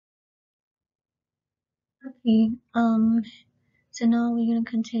Okay, so now we're going to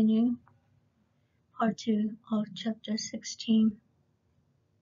continue part 2 of chapter 16.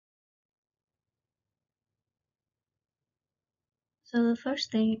 So the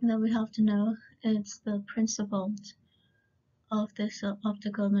first thing that we have to know is the principles of this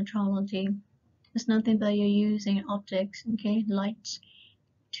optical metrology. It's nothing but you're using optics, okay, lights,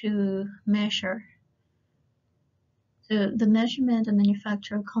 to measure. So the measurement and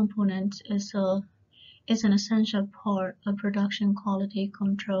manufacture component is an essential part of production quality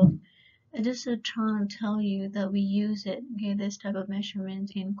control. It is trying to tell you that we use it, okay, this type of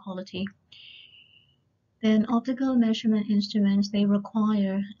measurement in quality. Then optical measurement instruments, they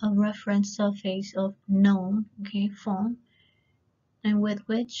require a reference surface of known, okay, form, and with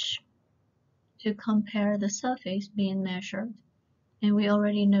which to compare the surface being measured. And we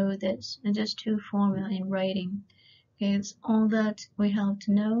already know this, and just two formula in writing. Okay, it's all that we have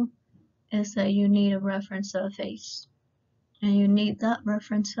to know is that you need a reference surface, and you need that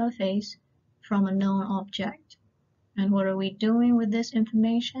reference surface from a known object. And what are we doing with this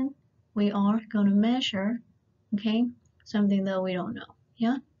information? We are going to measure, okay, something that we don't know,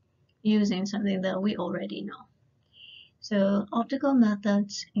 yeah, using something that we already know. So optical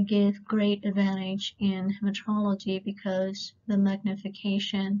methods give great advantage in metrology because the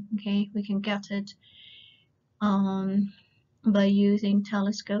magnification, okay, we can get it by using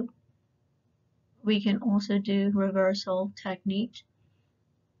telescope. We can also do reversal technique,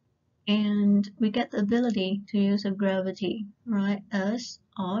 and we get the ability to use a gravity, right, as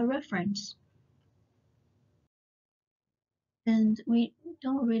our reference. And we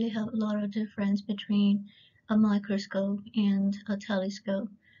don't really have a lot of difference between a microscope and a telescope.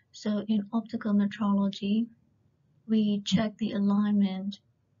 So in optical metrology, we check the alignment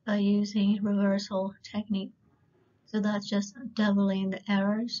by using reversal technique. So that's just doubling the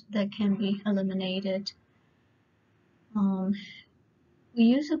errors that can be eliminated. We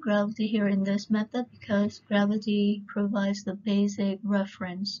use a gravity here in this method because gravity provides the basic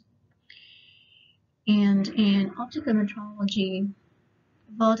reference. And in optical metrology,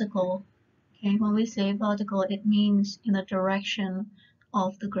 vertical, okay, when we say vertical, it means in the direction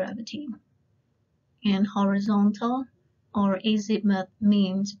of the gravity. And horizontal or azimuth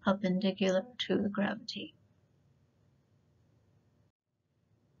means perpendicular to the gravity.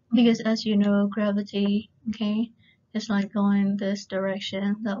 Because as you know, gravity, okay, is like going this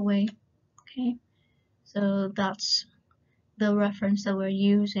direction, that way, okay? So that's the reference that we're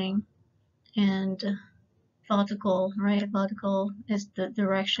using. And vertical, right? Vertical is the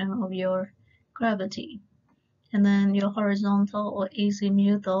direction of your gravity. And then your horizontal or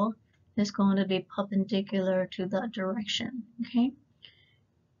azimuthal is going to be perpendicular to that direction, okay?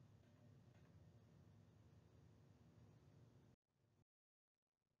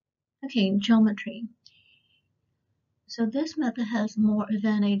 Okay, geometry. So this method has more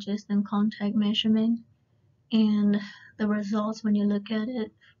advantages than contact measurement, and the results when you look at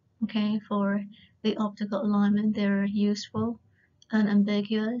it, okay, for the optical alignment, they're useful,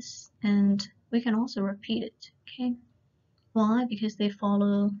 unambiguous, and we can also repeat it, okay? Why? Because they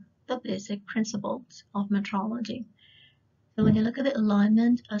follow the basic principles of metrology. So when you look at the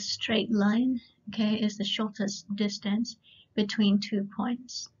alignment, a straight line, okay, is the shortest distance between 2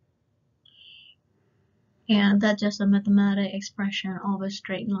 points. And that's just a mathematical expression of a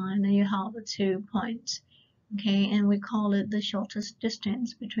straight line, and you have 2 points, okay, and we call it the shortest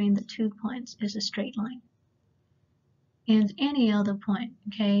distance between the 2 points is a straight line. And any other point,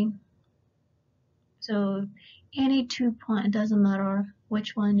 okay, so any 2 point, doesn't matter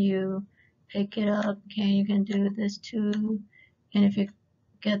which one you pick it up, okay, you can do this too, and if you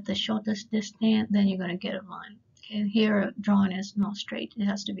get the shortest distance, then you're going to get a line. Okay, here drawing is not straight, it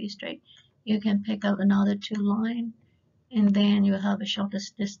has to be straight. You can pick up another 2 line, and then you have a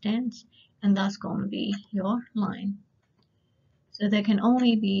shortest distance, and that's going to be your line. So there can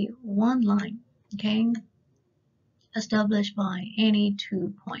only be one line, okay, established by any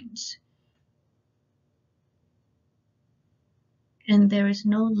 2 points. And there is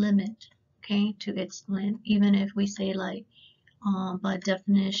no limit, okay, to its length, even if we say like by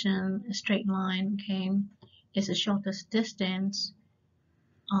definition a straight line, okay, is the shortest distance.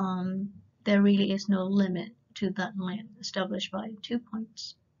 There really is no limit to that length established by 2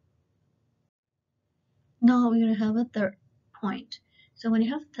 points. Now we're going to have a third point. So when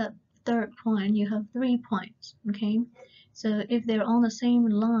you have that third point, you have 3 points, okay? So if they're on the same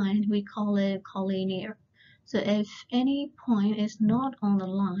line, we call it collinear. So if any point is not on the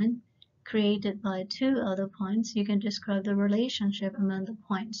line created by 2 other points, you can describe the relationship among the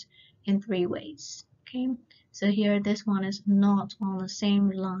points in 3 ways, okay? So here this one is not on the same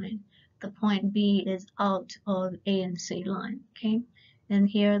line the point B is out of A and C line, okay? And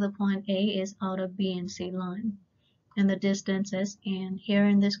here the point A is out of B and C line. And the distance is n. Here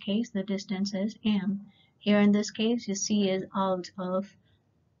in this case, the distance is m. Here in this case, you see is out of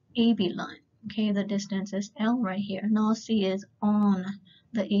AB line. Okay, the distance is L right here. Now C is on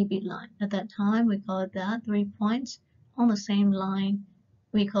the AB line. At that time, we call that 3 points on the same line.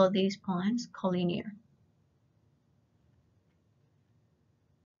 We call these points collinear.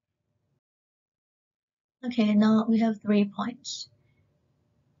 Okay, now we have 3 points.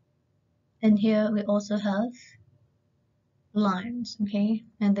 And here we also have lines, okay?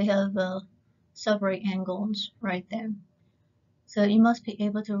 And they have separate angles right there. So you must be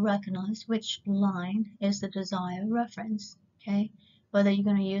able to recognize which line is the desired reference, okay? Whether you're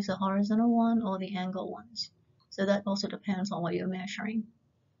going to use the horizontal one or the angle ones. So that also depends on what you're measuring.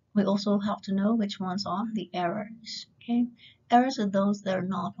 We also have to know which ones are the errors, okay? Errors are those that are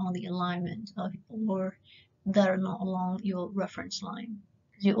not on the alignment or that are not along your reference line.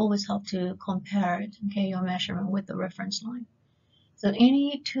 Because you always have to compare it, okay, your measurement with the reference line. So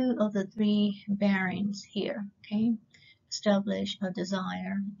any two of the 3 bearings here, okay, establish a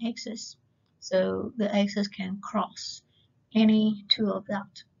desired axis. So the axis can cross any 2 of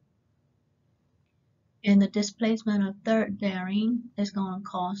that. And the displacement of third bearing is going to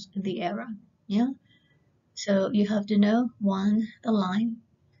cause the error. Yeah. So you have to know 1, the line.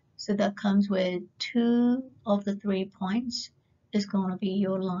 So that comes with 2 of the 3 points is going to be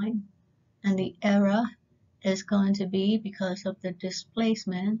your line. And the error is going to be because of the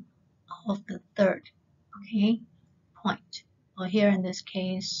displacement of the third, okay, point. Or here in this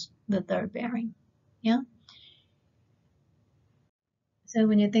case, the third bearing. Yeah. So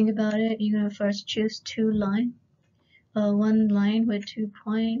when you think about it, you're going to first choose 2 lines. 1 line with 2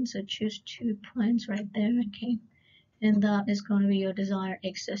 points, so choose 2 points right there, okay? And that is going to be your desired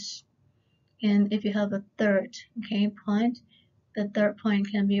axis. And if you have a third, okay, point, the third point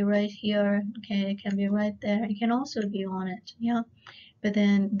can be right here, okay, it can be right there, it can also be on it, yeah? But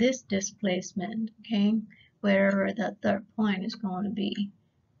then this displacement, okay, wherever that third point is going to be,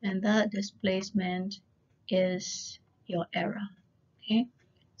 and that displacement is your error, okay?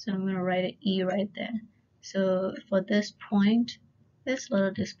 So I'm going to write an E right there. So for this point, this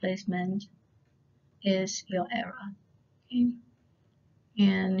little displacement is your error, okay?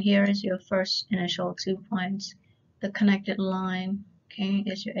 And here is your first initial 2 points. The connected line, okay,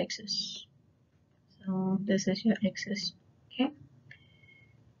 is your axis. So this is your axis, okay?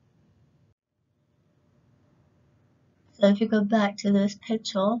 So if you go back to this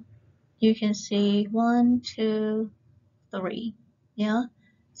picture, you can see 1, 2, 3, yeah?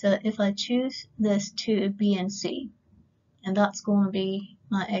 So if I choose this 2, B and C, and that's going to be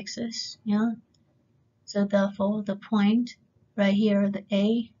my axis, yeah? So therefore the point right here, the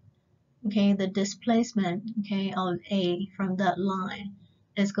A, okay, the displacement, okay, of A from that line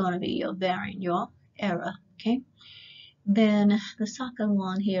is going to be your bearing, your error, okay? Then the second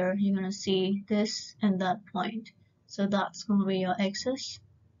one here, you're going to see this and that point. So that's going to be your axis.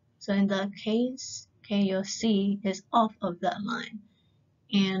 So in that case, okay, your C is off of that line.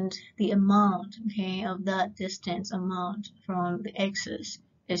 And the amount, okay, of that distance amount from the axis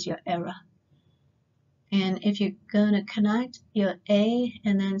is your error. And if you're going to connect your A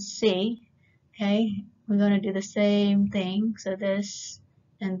and then C, okay, we're going to do the same thing. So this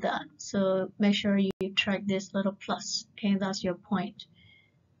and that. So make sure you track this little plus, okay, that's your point.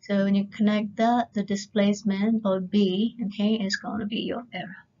 So when you connect that, the displacement of B, okay, is going to be your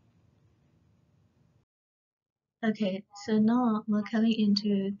error. Okay, so now we're coming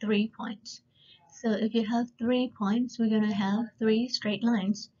into 3 points. So if you have 3 points, we're going to have 3 straight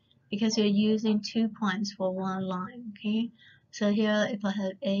lines because you're using 2 points for 1 line, okay? So here, if I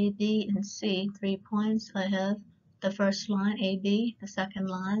have A, B, and C, 3 points, I have the first line, AB, the second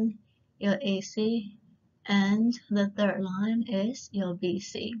line, your AC, and the third line is your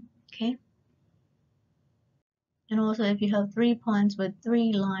BC, okay? And also, if you have 3 points with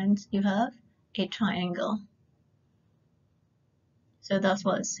 3 lines, you have a triangle. So that's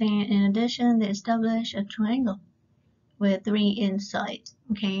what it's saying. In addition, they establish a triangle with 3 inside,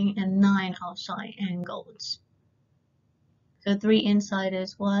 okay, and 9 outside angles. So 3 inside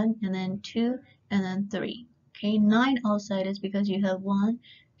is 1, and then 2, and then 3. Okay, 9 outside is because you have 1,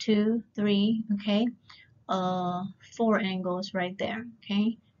 2, 3, okay, 4 angles right there,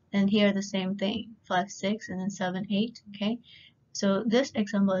 okay. And here the same thing, 5, 6, and then 7, 8, okay. So this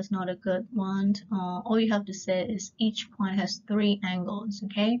example is not a good one. All you have to say is each point has 3 angles,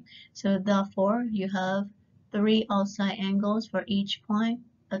 okay? So therefore, you have 3 outside angles for each point,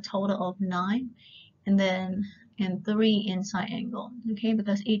 a total of 9. And then and 3 inside angles, okay,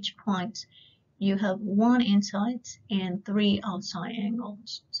 because each point you have 1 inside and 3 outside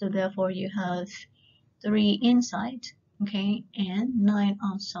angles, so therefore you have 3 inside, okay, and 9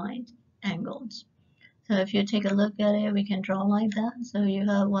 outside angles. So if you take a look at it, we can draw like that. So you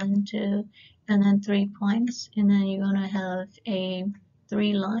have 1, 2, and then 3 points, and then you're gonna have a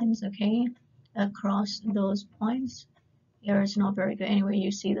 3 lines, okay, across those points. Here is not very good. Anyway,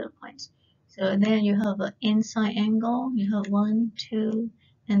 you see the points. So then you have an inside angle. You have 1, 2,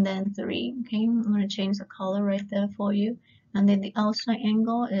 and then 3. Okay, I'm gonna change the color right there for you. And then the outside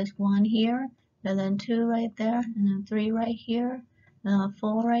angle is 1 here, and then 2 right there, and then 3 right here,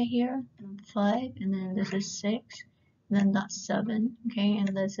 4 right here, and 5, and then this is 6, and then that's 7. Okay, and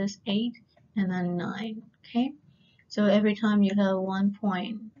this is 8, and then 9. Okay, so every time you have 1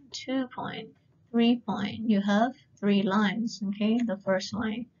 point, 2 point, 3 point, you have 3 lines, okay? The first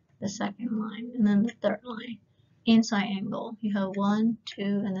line, the second line, and then the third line. Inside angle, you have 1, 2,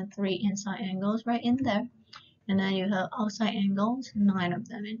 and then 3 inside angles right in there. And then you have outside angles, 9 of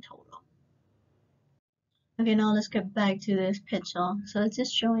them in total. Okay, now let's get back to this picture. So it's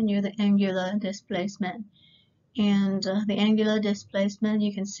just showing you the angular displacement. And the angular displacement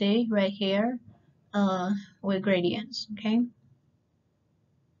you can see right here with gradients, okay?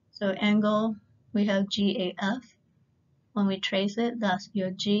 So angle, we have GAF. When we trace it, that's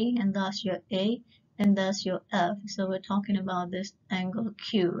your G, and that's your A, and that's your F. So we're talking about this angle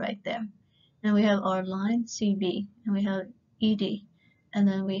Q right there. And we have our line CB, and we have ED, and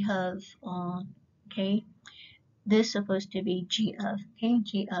then we have, okay, this is supposed to be GF, okay,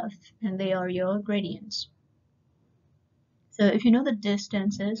 GF, and they are your gradients. So if you know the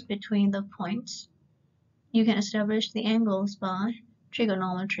distances between the points, you can establish the angles by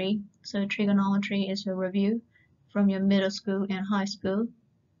trigonometry. So trigonometry is a review from your middle school and high school.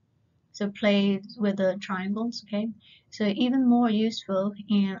 So play with the triangles, okay? So even more useful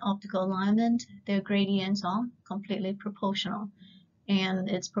in optical alignment, their gradients are completely proportional. And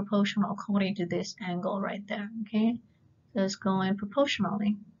it's proportional according to this angle right there, okay? So it's going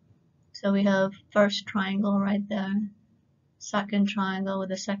proportionally. So we have first triangle right there, second triangle with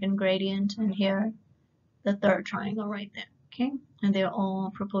the second gradient, and here the third triangle right there, okay? And they're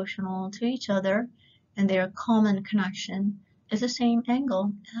all proportional to each other, and their common connection is the same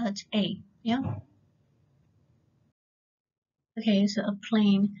angle at A, yeah? Okay, so a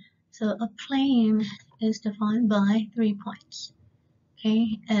plane. So a plane is defined by 3 points,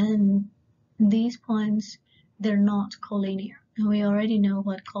 okay? And these points, they're not collinear. And we already know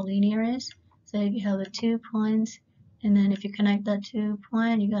what collinear is. So if you have a 2 points, and then if you connect that 2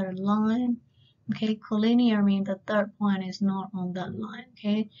 point, you got a line. Okay, collinear means the third point is not on that line,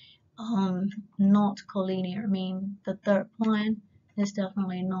 okay? Not collinear means the third point is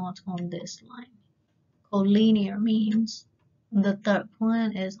definitely not on this line. Collinear means the third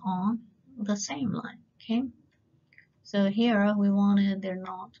point is on the same line, okay? So here we wanted they're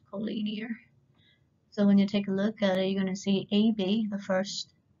not collinear. So when you take a look at it, you're going to see AB, the first,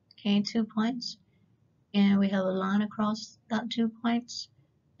 okay, 2 points, and we have a line across that 2 points,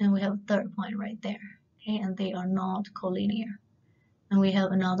 and we have a third point right there, okay, and they are not collinear. And we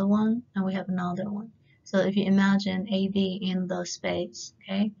have another one, and we have another one. So if you imagine AB in the space,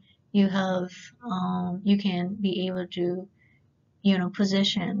 okay, you have, you can be able to, you know,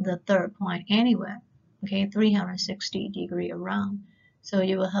 position the third point anywhere, okay, 360-degree around. So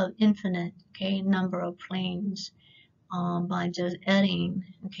you will have infinite, okay, number of planes by just adding,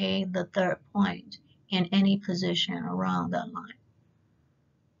 okay, the third point in any position around that line.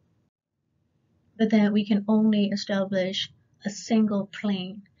 But then we can only establish a single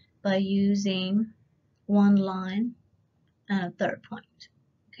plane by using one line and a third point,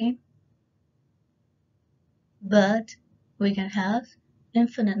 okay? But we can have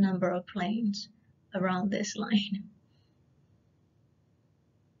infinite number of planes around this line.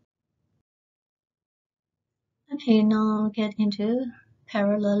 Okay, now get into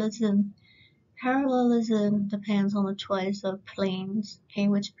parallelism. Parallelism depends on the choice of planes, okay,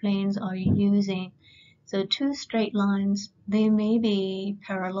 which planes are you using. So two straight lines, they may be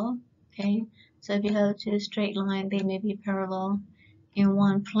parallel, okay? So if you have two straight lines, they may be parallel in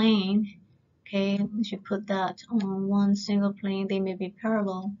one plane, okay? If you put that on one single plane, they may be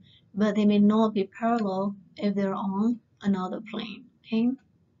parallel, but they may not be parallel if they're on another plane, okay?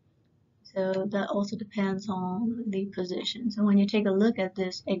 So that also depends on the position. So when you take a look at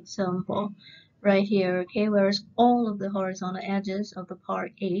this example right here, okay, whereas all of the horizontal edges of the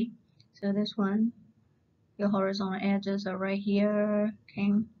part A, so this one, your horizontal edges are right here,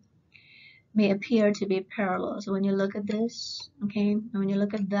 okay, may appear to be parallel. So when you look at this, okay, and when you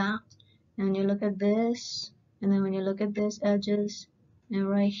look at that, and when you look at this, And then when you look at these edges, and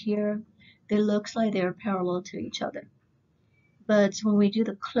right here, they looks like they're parallel to each other. But when we do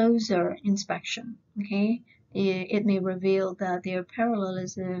the closer inspection, okay, it may reveal that their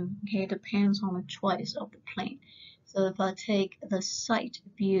parallelism, okay, depends on the choice of the plane. So if I take the side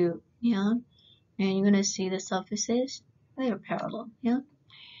view, yeah, and you're gonna see the surfaces, they are parallel, yeah.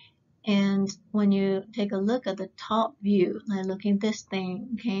 And when you take a look at the top view, like looking this thing,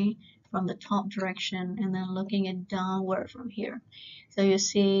 okay, from the top direction and then looking it downward from here. So you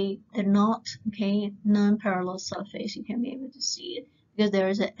see they're not, okay, non-parallel surface. You can be able to see it because there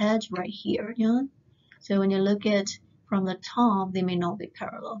is an edge right here, yeah. So when you look at from the top, they may not be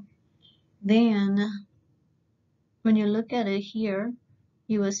parallel. Then when you look at it here,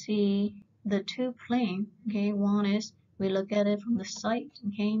 you will see the two plane, okay, one is we look at it from the side,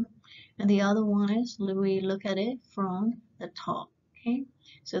 okay, and the other one is we look at it from the top, okay.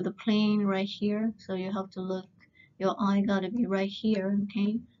 So the plane right here, so you have to look, your eye got to be right here,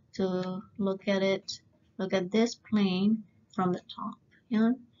 okay, to look at it, look at this plane from the top,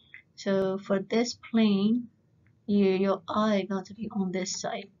 yeah. So for this plane, your eye got to be on this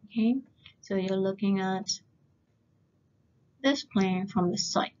side, okay. So you're looking at this plane from the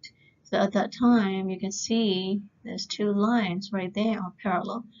side. So at that time, you can see there's two lines right there are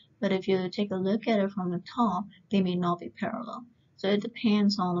parallel. But if you take a look at it from the top, they may not be parallel. So it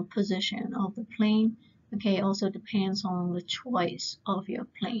depends on the position of the plane. Okay, it also depends on the choice of your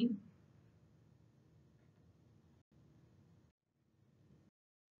plane.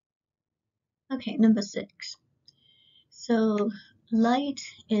 Okay, number 6. So light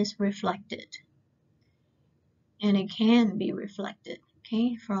is reflected, and it can be reflected,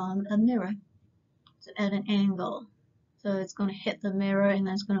 okay, from a mirror. So at an angle. So it's going to hit the mirror and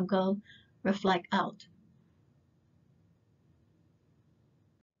then it's going to go reflect out.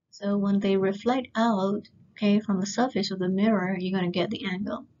 So when they reflect out, okay, from the surface of the mirror, you're going to get the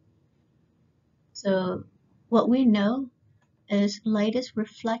angle. So what we know is light is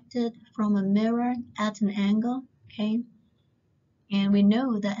reflected from a mirror at an angle, okay? And we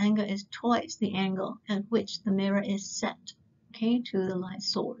know the angle is twice the angle at which the mirror is set, okay, to the light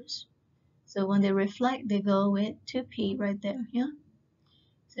source. So when they reflect, they go with 2p right there, yeah?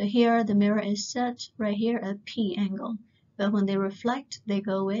 So here the mirror is set right here at P angle, but when they reflect, they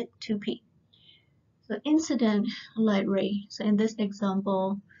go with 2P. So incident light ray. So in this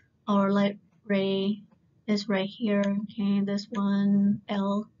example, our light ray is right here, okay, this one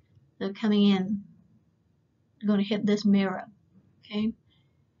L, so coming in, going to hit this mirror, okay.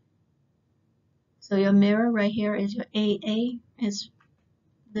 So your mirror right here is your AA,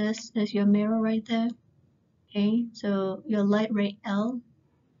 this is your mirror right there, okay. So your light ray L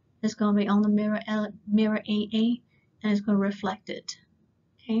is going to be on the mirror AA, and it's going to reflect it,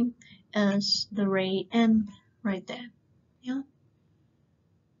 okay, as the ray M right there, yeah.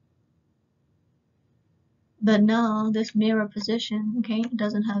 But now this mirror position, okay,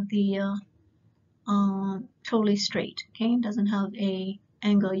 doesn't have the totally straight, okay, doesn't have a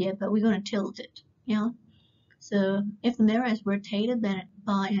angle yet, but we're going to tilt it, yeah. So if the mirror is rotated then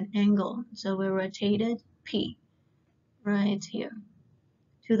by an angle, so we rotated P right here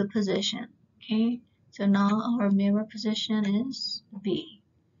to the position, okay. So now our mirror position is B.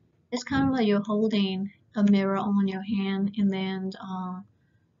 It's kind of like you're holding a mirror on your hand and then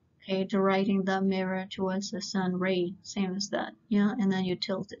okay, directing that mirror towards the sun ray, same as that, yeah, and then you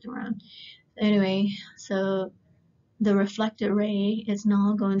tilt it around. Anyway, so the reflected ray is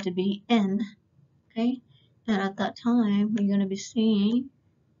now going to be N, okay, and at that time we're going to be seeing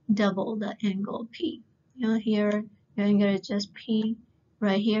double the angle P. You know, here your angle is just P,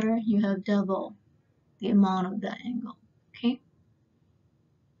 right here you have double the amount of that angle, okay.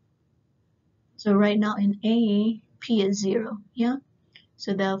 So right now in A, P is 0, yeah?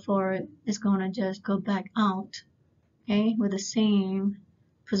 So therefore, it's going to just go back out, okay, with the same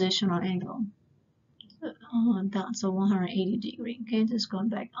positional angle. So, that's a 180 degree, okay, just going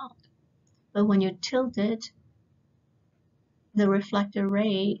back out. But when you tilt it, the reflected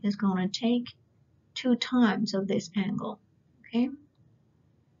ray is going to take 2 times of this angle, okay?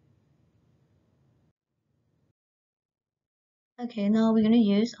 Okay, now we're going to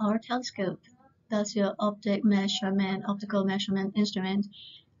use our telescope. That's your optical measurement instrument,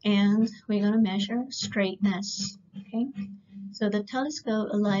 and we're going to measure straightness, okay? So the telescope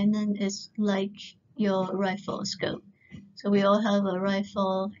alignment is like your rifle scope. So we all have a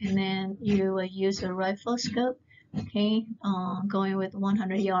rifle, and then you will use a rifle scope, okay, going with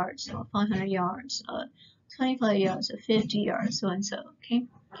 100 yards or 500 yards, 25 yards or 50 yards, so and so, okay?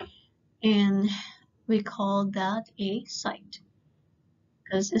 And we call that a sight.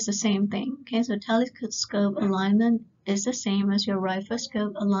 because it's the same thing. Okay, so telescope alignment is the same as your rifle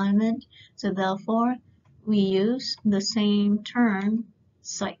scope alignment. So therefore, we use the same term,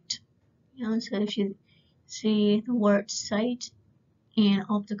 sight. So if you see the word sight in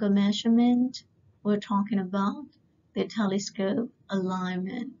optical measurement, we're talking about the telescope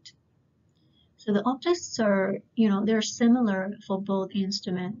alignment. So the objects are, they're similar for both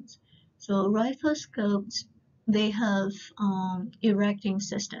instruments. So rifle scopes, they have erecting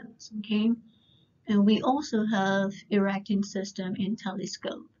systems, okay? And we also have erecting system in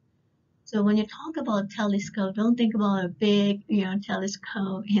telescope. So when you talk about telescope, don't think about a big,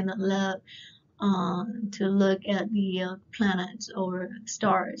 telescope in the lab to look at the planets or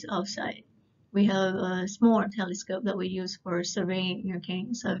stars outside. We have a small telescope that we use for surveying, okay,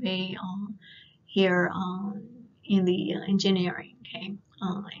 survey here in the engineering, okay,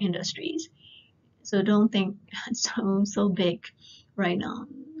 industries. So don't think so big right now.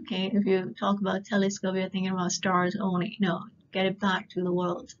 Okay, if you talk about telescope, you're thinking about stars only. No, get it back to the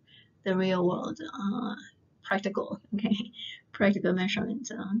world, the real world, practical. Okay, practical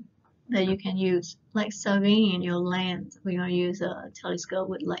measurements that you can use, like surveying your land. We're gonna use a telescope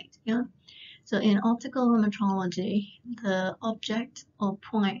with light. Yeah. So in optical metrology, the object or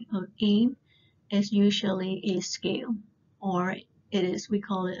point of aim is usually a scale, or we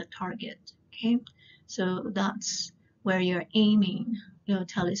call it a target. Okay, so that's where you're aiming your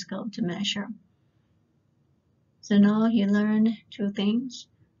telescope to measure. So now you learn two things.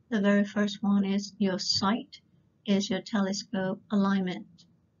 The very first one is your sight is your telescope alignment.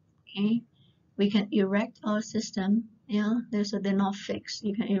 Okay, we can erect our system. Yeah, they're not fixed.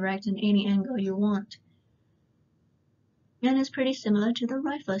 You can erect in any angle you want, and it's pretty similar to the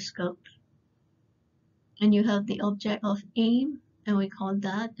rifle scope. And you have the object of aim, and we call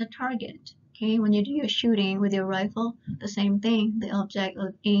that the target. Okay, when you do your shooting with your rifle, the same thing. The object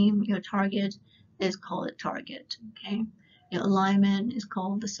of aim, your target, is called a target. Okay, your alignment is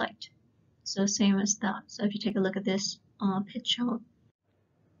called the sight. So same as that. So if you take a look at this picture,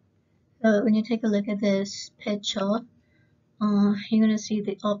 so when you take a look at this picture, you're gonna see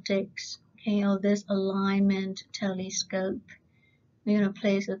the optics, okay, of this alignment telescope. We're gonna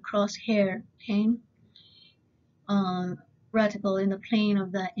place a crosshair, okay, reticle in the plane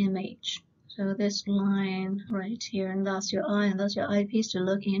of that image. So this line right here, and that's your eye, and that's your eyepiece to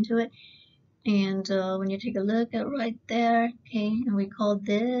look into it. And when you take a look at right there, okay, and we call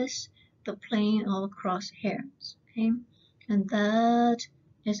this the plane of crosshairs, okay, and that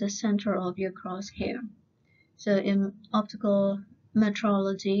is the center of your crosshair. So in optical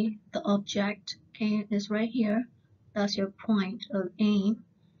metrology, the object, okay, is right here. That's your point of aim.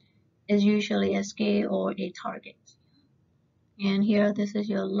 Is usually a scale or a target. And here, this is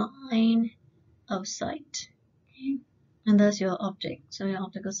your line of sight. Okay? And that's your object. So your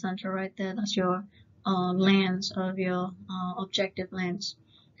optical center right there, that's your lens of your objective lens.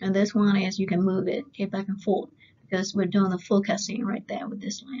 And this one is you can move it, okay, back and forth, because we're doing the focusing right there with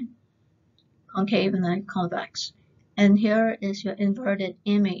this line. Concave and then convex. And here is your inverted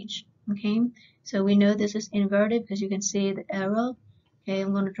image. Okay, so we know this is inverted because you can see the arrow. Okay,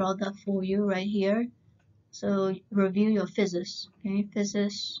 I'm going to draw that for you right here. So review your physics. Okay,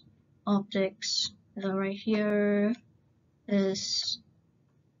 physics, optics, right here is,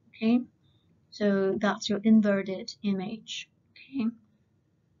 okay, so that's your inverted image. Okay,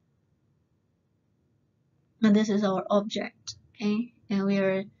 and this is our object. Okay, and we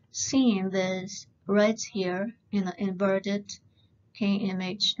are seeing this right here in the inverted, okay,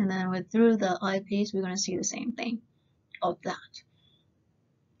 image, and then through the eyepiece we're going to see the same thing of that.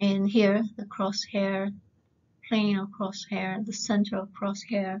 And here the crosshair, plane of crosshair, the center of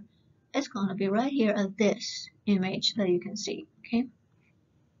crosshair is going to be right here at this image that you can see. Okay,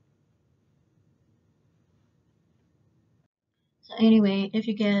 so anyway, if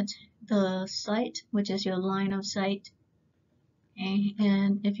you get the sight, which is your line of sight, okay,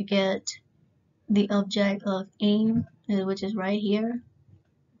 and if you get the object of aim, which is right here,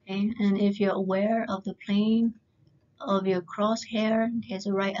 okay, and if you're aware of the plane of your crosshair, okay,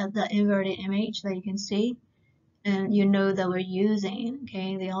 so right at the inverted image that you can see, and you know that we're using,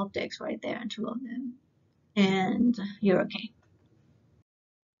 okay, the optics right there, two of them, and you're okay.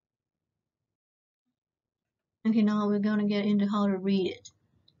 Okay, now we're going to get into how to read it.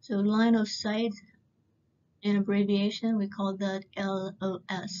 So line of sight, in abbreviation, we call that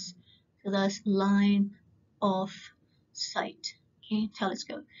LOS. So that's line of sight, okay,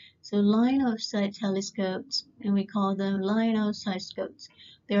 telescope. So line of sight telescopes, and we call them line of sight scopes.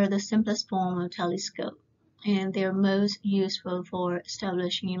 They are the simplest form of telescope, and they're most useful for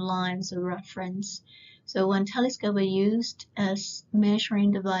establishing lines of reference So when telescopes are used as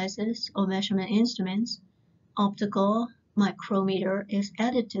measuring devices or measurement instruments, optical micrometer is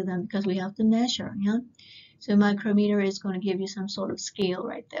added to them because we have to measure. Yeah. So micrometer is going to give you some sort of scale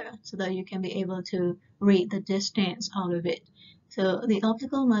right there so that you can be able to read the distance out of it. So the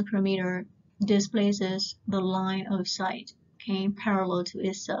optical micrometer displaces the line of sight, okay, parallel to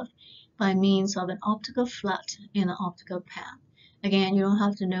itself by means of an optical flat in an optical path. Again, you don't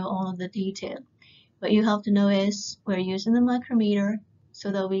have to know all of the detail. What you have to know is we're using the micrometer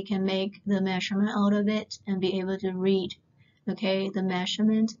so that we can make the measurement out of it and be able to read, okay, the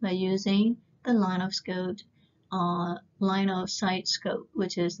measurement by using the line of sight scope,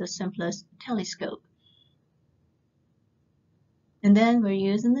 which is the simplest telescope. And then we're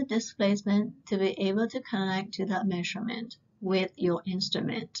using the displacement to be able to connect to that measurement with your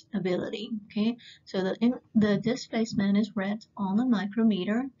instrument ability. Okay, so the displacement is read on the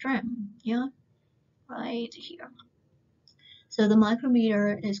micrometer drum. Yeah, right here. So the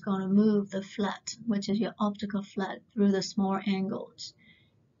micrometer is going to move the flat, which is your optical flat, through the small angles.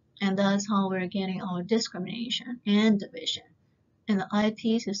 And that's how we're getting our discrimination and division. And the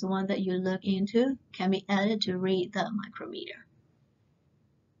eyepiece is the one that you look into, can be added to read that micrometer.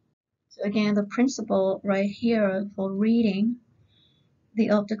 So again, the principle right here for reading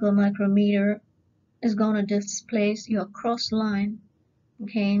the optical micrometer is going to displace your cross line,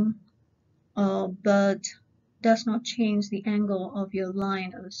 okay, but does not change the angle of your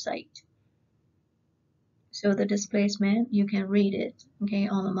line of sight. So the displacement, you can read it, okay,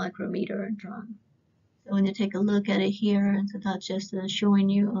 on the micrometer drum. So when you take a look at it here, so that's just showing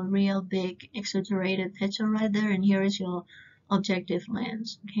you a real big exaggerated picture right there, and here is your objective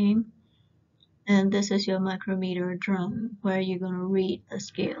lens, okay? And this is your micrometer drum where you're going to read the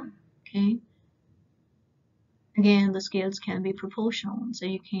scale, okay? Again, the scales can be proportional, so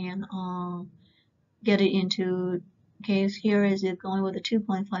you can get it into, okay, here is it going with a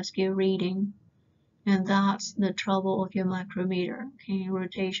 2.5 scale reading, and that's the trouble of your micrometer, okay,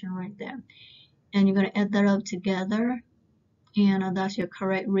 rotation right there. And you're going to add that up together, and that's your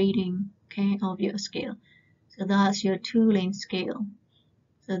correct reading, okay, of your scale. So that's your tooling scale.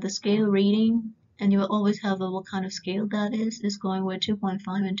 So the scale reading, and you will always have what kind of scale that is going with 2.5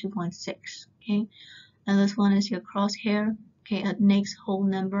 and 2.6, okay. And this one is your crosshair, okay, at next whole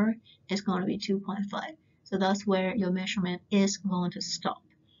number is going to be 2.5. So that's where your measurement is going to stop.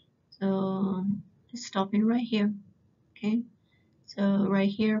 So it's stopping right here, okay. So right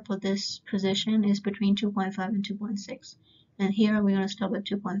here for this position is between 2.5 and 2.6. And here we're going to stop at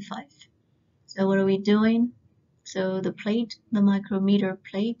 2.5. So what are we doing? So the plate, the micrometer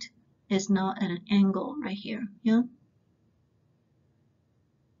plate, is now at an angle right here, yeah?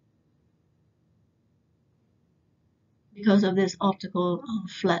 Because of this optical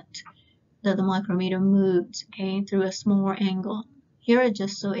flat that the micrometer moves, okay, through a small angle. Here it's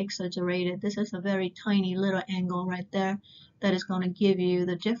just so exaggerated. This is a very tiny little angle right there that is going to give you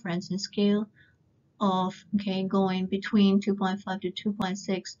the difference in scale of, okay, going between 2.5 to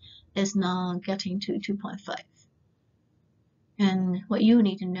 2.6 is now getting to 2.5. And what you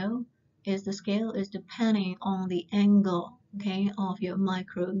need to know is the scale is depending on the angle, okay, of your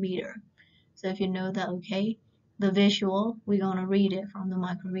micrometer. So if you know that, okay, the visual, we're going to read it from the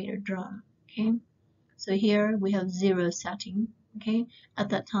micrometer drum, okay. So here we have 0 setting, okay. At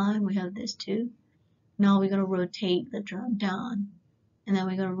that time we have this 2. Now we're going to rotate the drum down, and then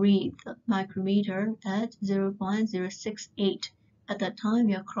we're going to read the micrometer at 0.068. At that time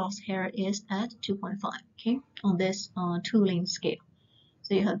your crosshair is at 2.5, okay, on this tooling scale.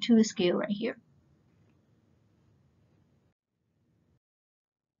 So you have 2 scale right here.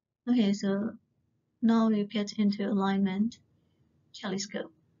 Okay, so now we get into alignment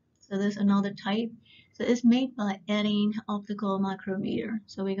telescope. So there's another type. So it's made by adding optical micrometer.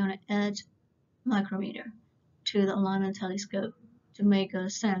 So we're going to add micrometer to the alignment telescope to make a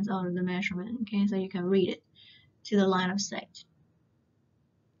sense out of the measurement, okay, so you can read it to the line of sight.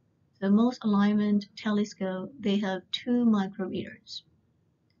 So most alignment telescope, they have 2 micrometers.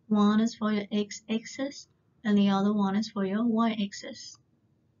 One is for your x-axis and the other one is for your y-axis.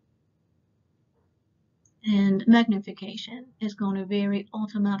 And magnification is going to vary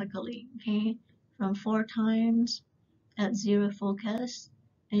automatically, okay, from 4 times at 0 focus,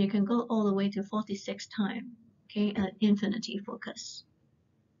 and you can go all the way to 46 times, okay, at infinity focus.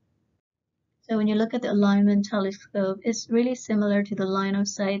 So when you look at the alignment telescope, it's really similar to the line of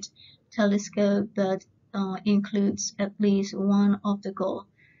sight telescope that includes at least 1 optical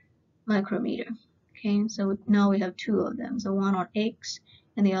micrometer, okay. So now we have 2 of them, so one on X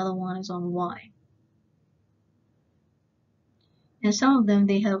and the other one is on Y. And some of them,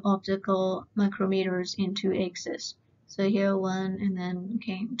 they have optical micrometers in 2 axes. So here one, and then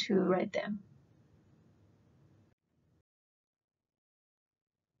came 2 right there.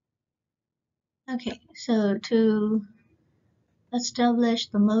 Okay, so to establish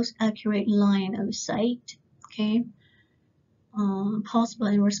the most accurate line of sight, okay, possible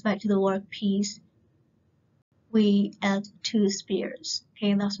in respect to the workpiece, we add 2 spheres.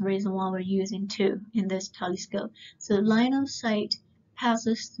 Okay, that's the reason why we're using 2 in this telescope. So line of sight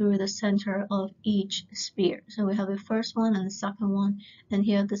passes through the center of each sphere. So we have the first one and the second one, and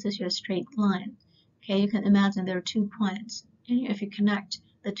here this is your straight line. Okay, you can imagine there are 2 points, and if you connect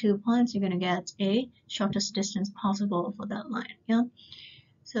the 2 points, you're going to get a shortest distance possible for that line. Yeah.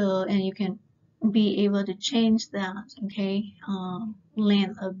 So, and you can be able to change that, okay,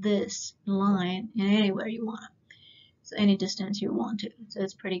 length of this line in anywhere you want. So any distance you want to. So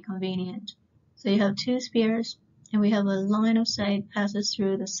it's pretty convenient. So you have 2 spheres, and we have a line of sight passes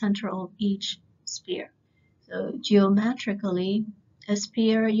through the center of each sphere. So geometrically, a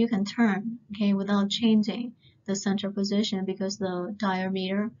sphere you can turn, okay, without changing the center position because the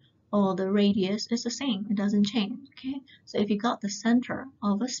diameter or the radius is the same. It doesn't change, okay? So if you got the center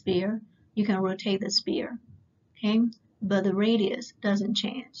of a sphere, you can rotate the sphere, okay? But the radius doesn't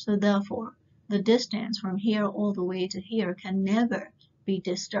change. So therefore, the distance from here all the way to here can never be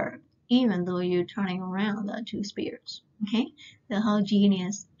disturbed, even though you're turning around the 2 spheres, okay? So how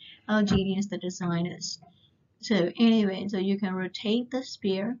genius the design is. So anyway, so you can rotate the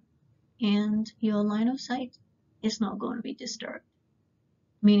sphere and your line of sight is not going to be disturbed,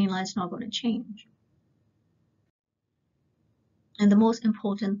 meaning that it's not going to change. And the most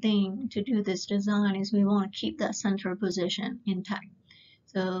important thing to do this design is we want to keep that center position intact.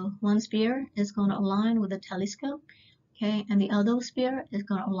 So one sphere is going to align with the telescope, okay, and the other sphere is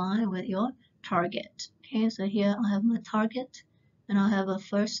going to align with your target. Okay, so here I have my target, and I have a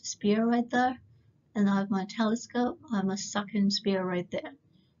first sphere right there, and I have my telescope, I have my second sphere right there.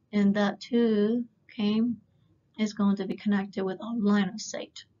 And that too, okay, is going to be connected with our line of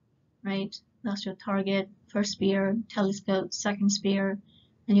sight, right? That's your target, first sphere, telescope, second sphere,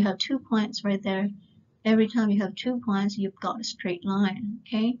 and you have 2 points right there. Every time you have 2 points, you've got a straight line,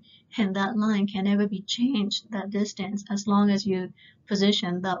 okay? And that line can never be changed, that distance, as long as you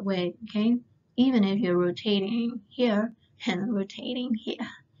position that way, okay? Even if you're rotating here and rotating here.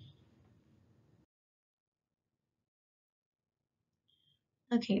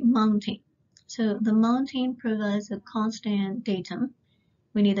 Okay, mounting. So the mounting provides a constant datum.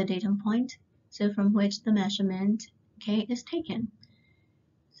 We need a datum point, so from which the measurement, okay, is taken.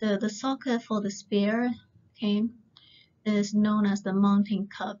 So the socket for the sphere, okay, is known as the mounting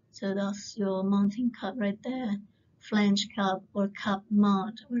cup. So that's your mounting cup right there, flange cup or cup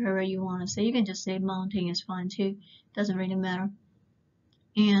mount, whatever you want to say. You can just say mounting is fine too, doesn't really matter.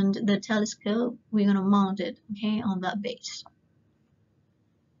 And the telescope, we're going to mount it, okay, on that base.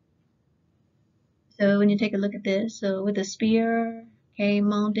 So when you take a look at this, so with the sphere, okay,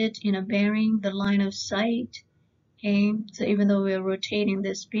 mounted in a bearing, the line of sight, okay, so even though we're rotating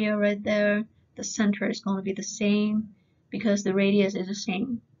the sphere right there, the center is going to be the same because the radius is the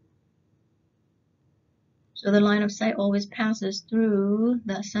same. So the line of sight always passes through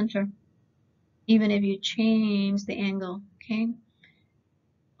the center, even if you change the angle, okay?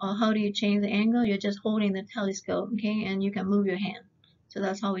 Or how do you change the angle? You're just holding the telescope, okay? And you can move your hand. So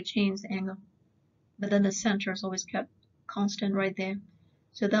that's how we change the angle. But then the center is always kept constant right there.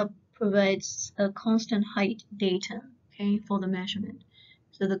 So that provides a constant height data, okay, for the measurement.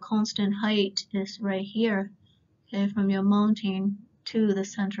 So the constant height is right here, okay, from your mounting to the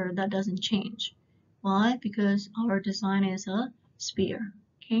center. That doesn't change. Why? Because our design is a sphere,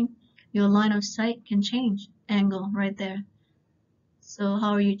 okay? Your line of sight can change angle right there. So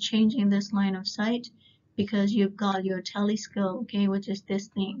how are you changing this line of sight? Because you've got your telescope, okay, which is this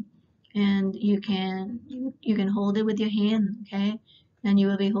thing, and you can hold it with your hand, okay, and you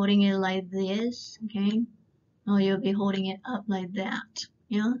will be holding it like this, okay, or you'll be holding it up like that,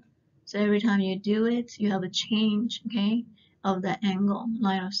 yeah. So every time you do it, you have a change, okay, of the angle.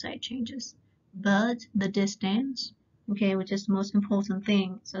 Line of sight changes, but the distance, okay, which is the most important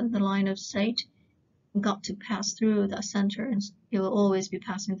thing. So the line of sight got to pass through the center, and it will always be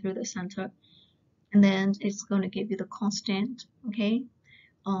passing through the center, and then it's going to give you the constant, okay,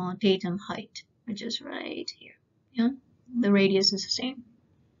 datum height, which is right here. Yeah, the radius is the same.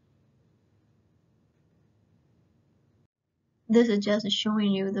 This is just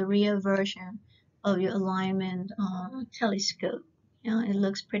showing you the real version of your alignment telescope. Yeah, it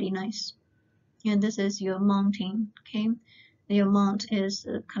looks pretty nice. And this is your mounting, okay? Your mount is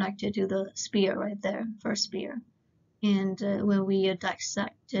connected to the sphere right there, first sphere. And when we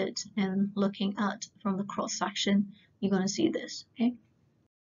dissect it and looking at from the cross section, you're going to see this. Okay,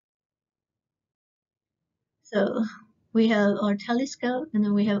 so we have our telescope and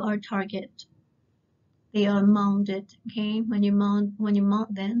then we have our target. They are mounted. Okay, when you mount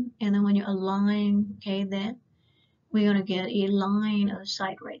them, and then when you align, okay, then we're going to get a line of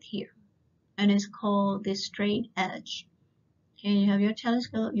sight right here, and it's called the straight edge. Okay, you have your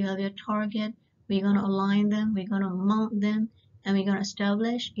telescope, you have your target, we're going to align them, we're going to mount them, and we're going to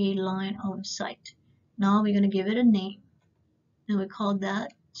establish a line of sight. Now we're going to give it a name, and we call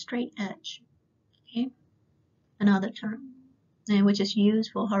that straight edge. Okay, another term, and which is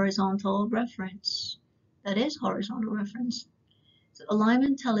used for horizontal reference. That is horizontal reference. So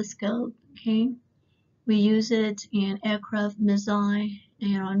alignment telescope, okay, we use it in aircraft, missile,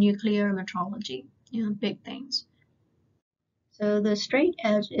 nuclear metrology, big things. So the straight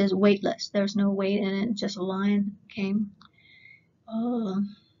edge is weightless. There's no weight in it, just a line. Okay.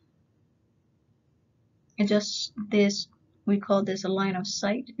 It just this, we call this a line of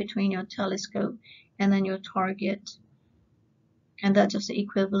sight between your telescope and then your target. And that's just the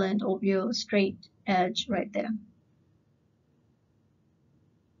equivalent of your straight edge right there.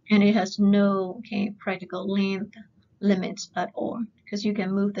 And it has no practical length limits at all, because you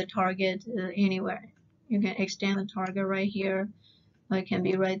can move the target anywhere. You can extend the target right here, or it can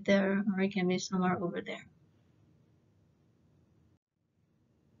be right there, or it can be somewhere over there.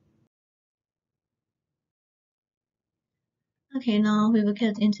 Okay, now we will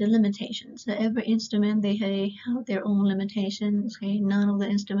get into limitations. So every instrument, they have their own limitations. Okay, none of the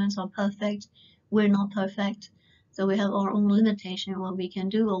instruments are perfect. We're not perfect. So we have our own limitation, what we can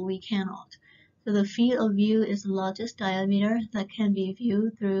do or we cannot. So the field of view is the largest diameter that can be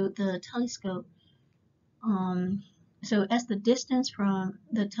viewed through the telescope. So as the distance from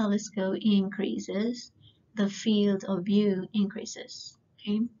the telescope increases, the field of view increases.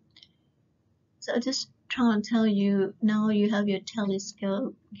 Okay. So just trying to tell you, now you have your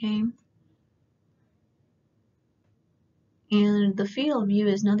telescope, okay? And the field of view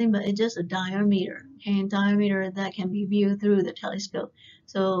is nothing but it's just a diameter, okay? Diameter that can be viewed through the telescope.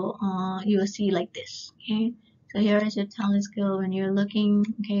 So you will see like this, okay? So here is your telescope and you're looking,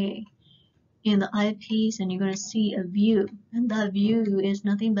 okay, in the eyepiece and you're going to see a view. And that view is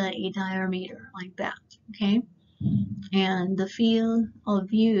nothing but a diameter like that, okay? And the field of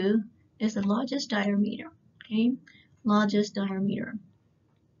view is the largest diameter, okay? Largest diameter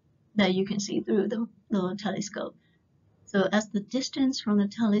that you can see through the telescope. So as the distance from the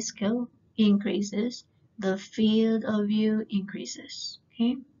telescope increases, the field of view increases,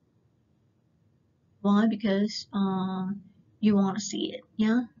 okay? Why? Because you want to see it,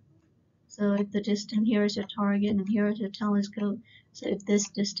 yeah? So if the distance, here is your target and here is your telescope. So if this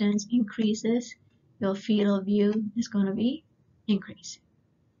distance increases, your field of view is going to be increasing.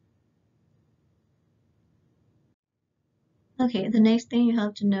 Okay, the next thing you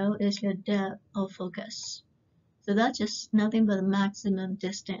have to know is your depth of focus. So that's just nothing but the maximum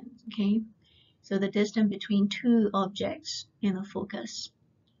distance, okay? So the distance between two objects in the focus.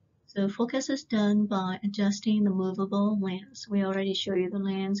 So focus is done by adjusting the movable lens. We already showed you the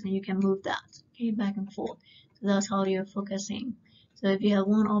lens and you can move that, okay, back and forth. So that's how you're focusing. So if you have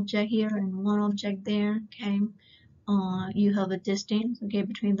one object here and one object there, okay, you have a distance, okay,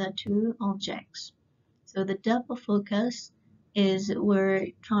 between the two objects. So the depth of focus is we're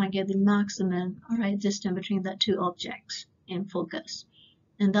trying to get the maximum, all right, distance between the two objects in focus.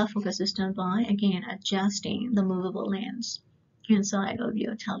 And that focus is done by, again, adjusting the movable lens inside of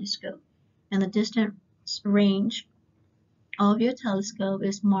your telescope. And the distance range of your telescope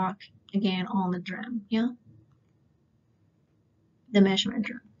is marked again on the drum, yeah? The measurement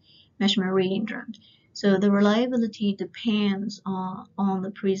drum, measurement reading drum. So the reliability depends on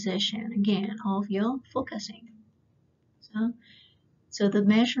the precision, again, of your focusing. So the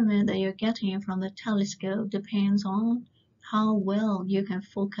measurement that you're getting from the telescope depends on how well you can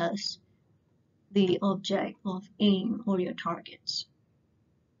focus the object of aim or your targets.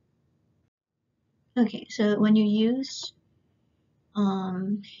 Okay, so when you use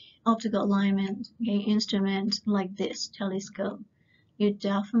optical alignment, okay, instrument like this telescope, you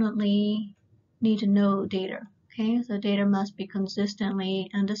definitely need to know data. Okay, so data must be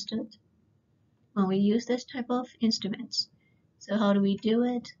consistently understood when we use this type of instruments. So how do we do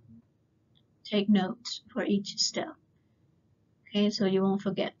it? Take notes for each step. Okay, so you won't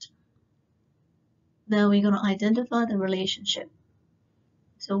forget. Then we're going to identify the relationship.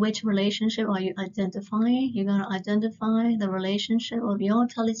 So which relationship are you identifying? You're going to identify the relationship of your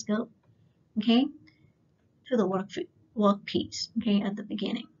telescope, okay, to the workpiece, okay, at the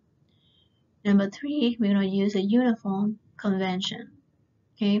beginning. Number three, we're going to use a uniform convention,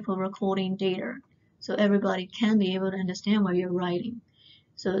 okay, for recording data. So everybody can be able to understand what you're writing.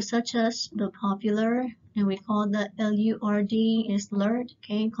 So such as the popular, and we call that LURD is LURD,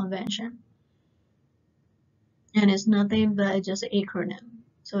 okay, convention. And it's nothing but just an acronym.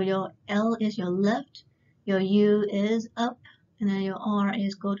 So your L is your left, your U is up, and then your R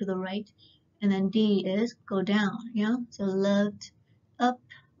is go to the right, and then D is go down, yeah? So left, up,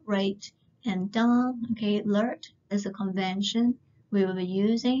 right, and down, okay? LURD is a convention we will be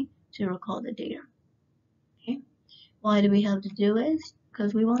using to record the data, okay? Why do we have to do it?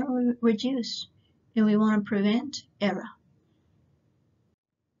 Because we want to reduce and we want to prevent error.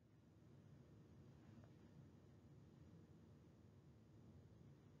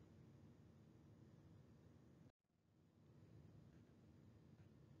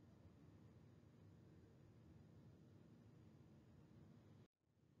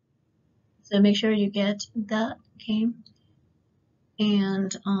 So make sure you get that, okay?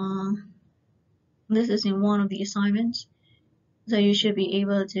 And this is in one of the assignments. So you should be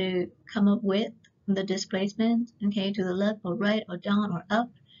able to come up with the displacement, okay, to the left or right or down or up,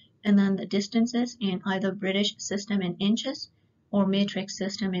 and then the distances in either British system in inches or matrix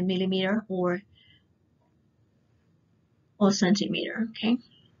system in millimeter or centimeter, okay?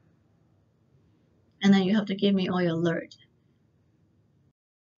 And then you have to give me all your alert.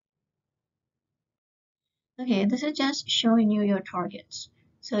 Okay, this is just showing you your targets.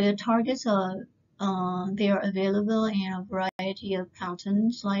 So your targets are they are available in a variety of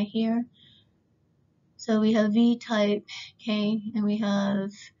patterns like here. So we have V-type, okay, and we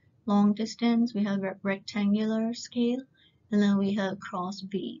have long distance, we have rectangular scale, and then we have cross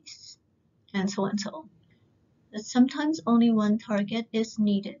V's, and so and so. But sometimes only one target is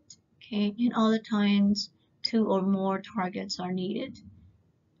needed, okay, and other times two or more targets are needed.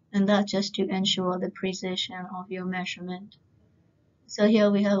 And that's just to ensure the precision of your measurement. So here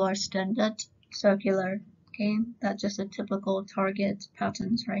we have our standard circular, okay, that's just a typical target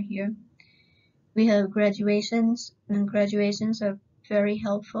patterns right here. We have graduations, and graduations are very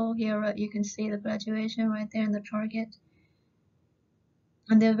helpful. Here you can see the graduation right there in the target.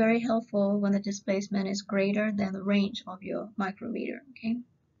 And they're very helpful when the displacement is greater than the range of your micrometer, okay?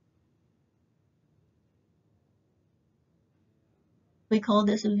 We call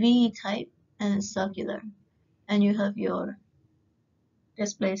this V type and it's circular. And you have your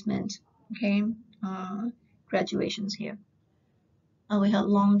displacement, okay, graduations here. And we have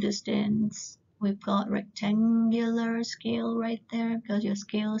long distance. We've got rectangular scale right there because your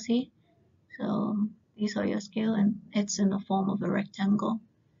scale, see? So these are your scale and it's in the form of a rectangle.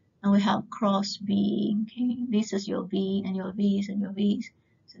 And we have cross V, okay? This is your V and your V's and your V's.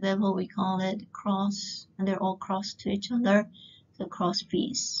 So therefore we call it cross, and they're all cross to each other. So cross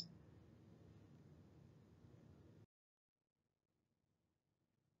V's.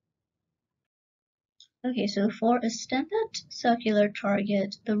 Okay, so for a standard circular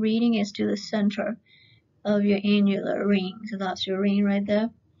target, the reading is to the center of your annular ring. So that's your ring right there.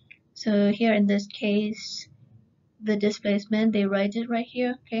 So here in this case, the displacement, they write it right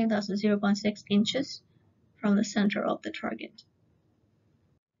here, okay? That's 0.6 inches from the center of the target.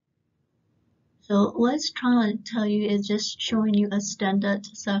 So what's trying to tell you is just showing you a standard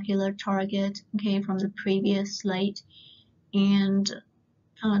circular target, okay, from the previous slide, and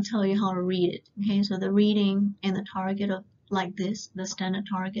trying to tell you how to read it, okay? So the reading in the target of like this, the standard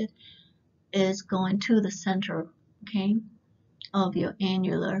target, is going to the center, okay, of your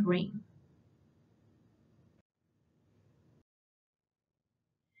annular ring.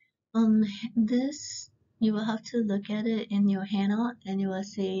 This, you will have to look at it in your handout and you will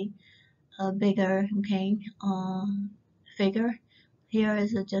see a bigger, okay, figure. Here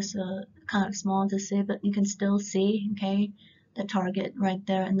is just a kind of small to see, but you can still see, okay, the target right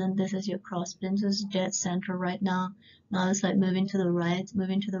there. And then this is your crossbeam. This is dead center right now. Now it's like moving to the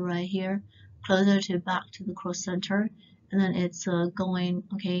right here, closer to back to the cross center. And then it's going,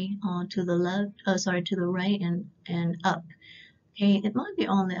 okay, to the left, sorry, to the right and up. Okay, it might be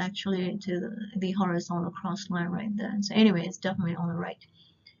only actually to the horizontal cross line right there. So anyway, it's definitely on the right.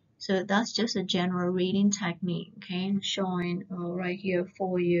 So that's just a general reading technique, okay, showing right here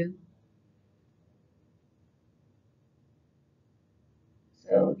for you.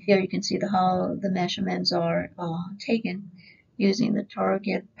 So here you can see how the measurements are taken using the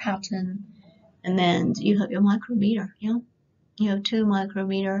target pattern. And then you have your micrometer, yeah? You have two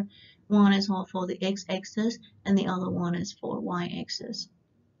micrometer. One is for the x-axis and the other one is for y-axis.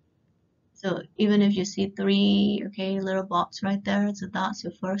 So even if you see three, okay, little box right there, so that's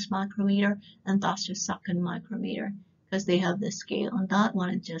your first micrometer and that's your second micrometer. because they have the scale. On that one,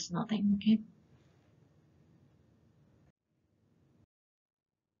 it's just nothing. Okay.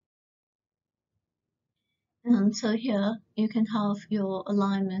 And so here you can have your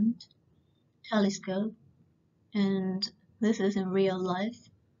alignment telescope, and this is in real life.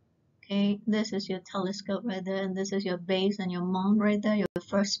 Okay, this is your telescope right there, and this is your base and your mount right there, your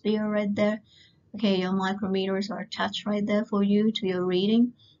first sphere right there. Okay, your micrometers are attached right there for you to your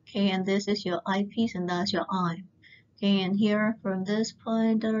reading. Okay, and this is your eyepiece, and that's your eye. Okay, and here from this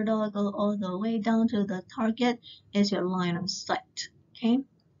point, go all the way down to the target is your line of sight. Okay,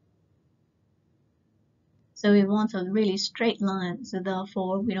 so we want a really straight line, so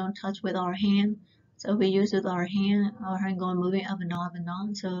therefore we don't touch with our hand. So we use with our hand going moving up and down, up and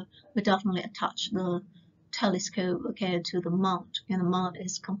down. So we definitely attach the telescope, okay, to the mount, and the mount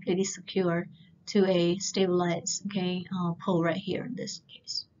is completely secure to a stabilized, okay, pole right here in this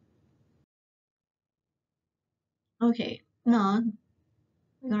case. Okay, now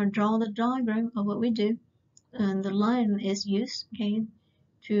we're gonna draw the diagram of what we do, and the line is used, okay,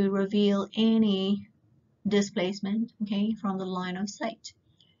 to reveal any displacement, okay, from the line of sight.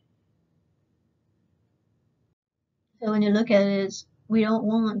 So when you look at it, we don't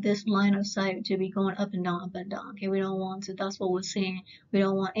want this line of sight to be going up and down, up and down. Okay, we don't want to. That's what we're saying. We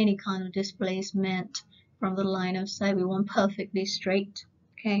don't want any kind of displacement from the line of sight. We want perfectly straight.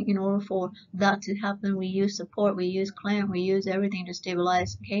 Okay, in order for that to happen, we use support, we use clamp, we use everything to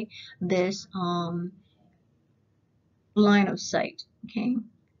stabilize. Okay, this line of sight. Okay,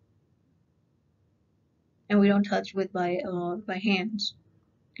 and we don't touch with by hands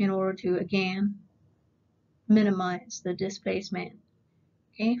in order to again minimize the displacement.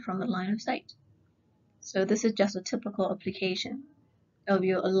 Okay, from the line of sight. So this is just a typical application of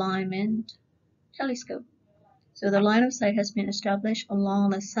your alignment telescope. So the line of sight has been established along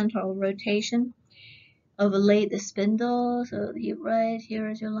the center of rotation. Overlay the spindle. So you right here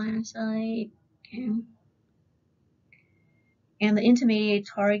is your line of sight. Okay. And the intermediate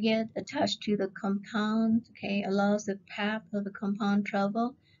target attached to the compound, okay, allows the path of the compound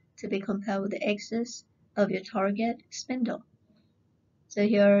travel to be compared with the axis of your target spindle. So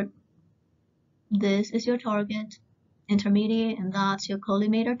here, this is your target, intermediate, and that's your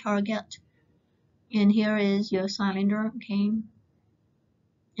collimator target. And here is your cylinder, okay,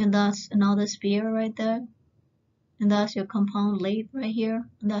 and that's another sphere right there, and that's your compound lathe right here,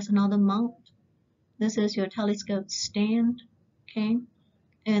 and that's another mount. This is your telescope stand, okay,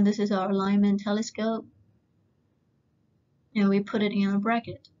 and this is our alignment telescope, and we put it in a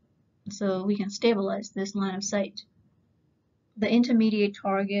bracket so we can stabilize this line of sight. The intermediate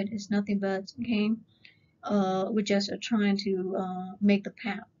target is nothing but, okay, we're just trying to make the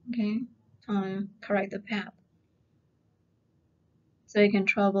path, okay, correct the path, so you can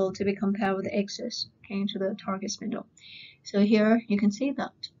travel to be compared with the axis, okay, to the target spindle. So here you can see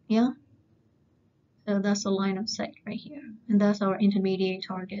that, yeah. So that's the line of sight right here, and that's our intermediate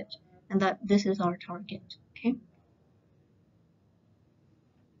target, and that this is our target, okay.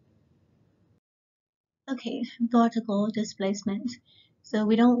 Okay, vertical displacement. So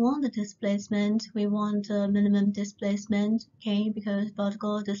we don't want the displacement, we want a minimum displacement, okay, because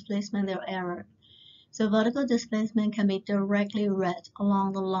vertical displacement, there are error. So vertical displacement can be directly read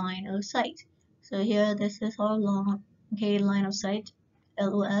along the line of sight. So here, this is our long, okay, line of sight,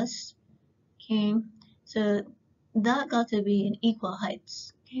 LOS, okay. So that got to be in equal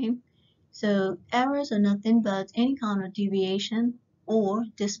heights, okay. So errors are nothing but any kind of deviation or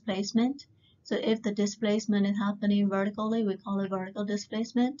displacement. So if the displacement is happening vertically, we call it vertical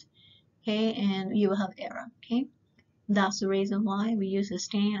displacement, okay, and you will have error, okay. That's the reason why we use the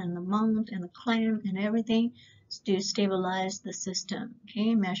stand and the mount and the clamp and everything to stabilize the system,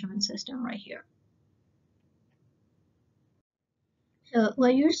 okay, measurement system right here. So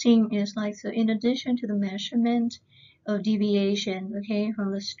what you're seeing is like, so in addition to the measurement of deviation, okay,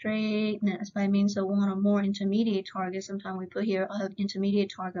 from the straightness by means of one or more intermediate targets, sometimes we put here an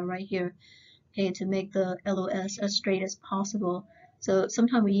intermediate target right here, okay, to make the LOS as straight as possible. So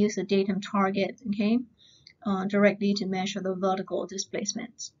sometimes we use the datum target, okay, directly to measure the vertical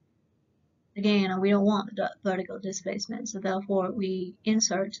displacements. Again, we don't want the vertical displacement, so therefore we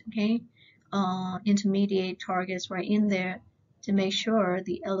insert, okay, intermediate targets right in there to make sure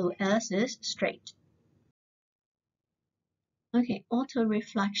the LOS is straight. Okay, auto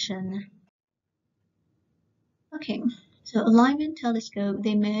reflection. Okay, so alignment telescope,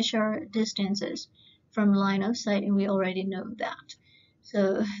 they measure distances from line of sight, and we already know that.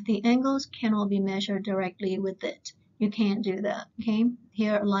 So the angles cannot be measured directly with it. You can't do that, okay?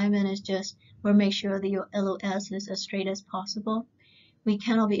 Here alignment is just, we'll make sure that your LOS is as straight as possible. We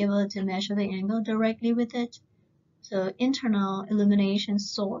cannot be able to measure the angle directly with it. So internal illumination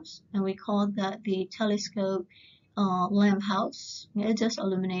source, and we call that the telescope lamp house. It's just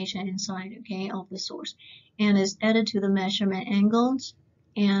illumination inside, okay, of the source, and it's added to the measurement angles,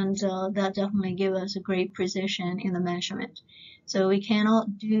 and that definitely gives us a great precision in the measurement. So we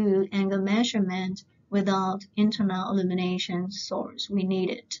cannot do angle measurement without internal illumination source. We need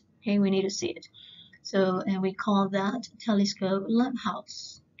it, okay, we need to see it. So, and we call that telescope lamp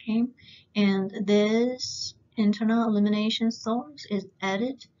house, okay? And this internal illumination source is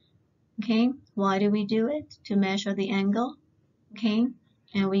added, okay? Why do we do it? To measure the angle, okay?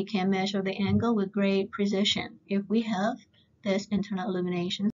 And we can measure the angle with great precision if we have this internal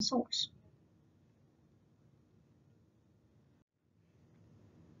illumination source.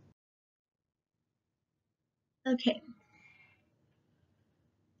 Okay.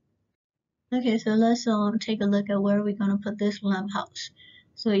 Okay, so let's take a look at where we're gonna put this lamp house.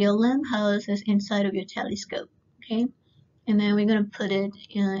 So your lamp house is inside of your telescope, okay? And then we're gonna put it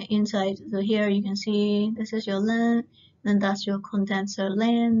inside. So here you can see this is your lens, then that's your condenser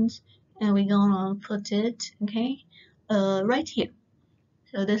lens, and we're gonna put it, okay, right here.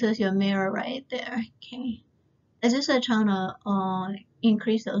 So this is your mirror right there, okay. It's just trying to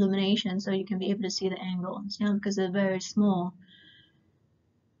increase the illumination so you can be able to see the angles, you know, because they're very small.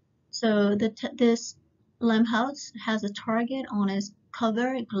 So this lamp house has a target on its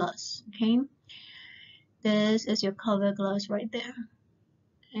cover glass, okay. This is your cover glass right there,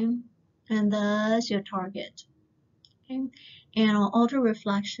 okay, and that's your target, okay. And auto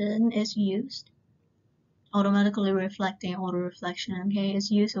reflection is used, automatically reflecting auto reflection, okay, is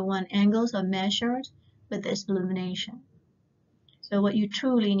used when angles are measured with this illumination. So what you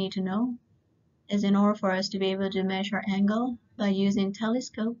truly need to know is, in order for us to be able to measure angle by using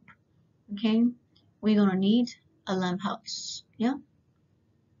telescope, okay, we're gonna need a lamp house, yeah.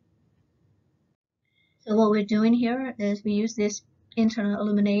 So what we're doing here is we use this internal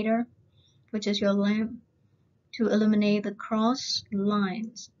illuminator, which is your lamp, to illuminate the cross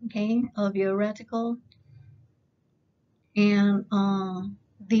lines, okay, of your reticle, and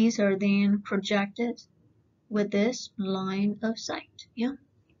these are then projected with this line of sight, yeah.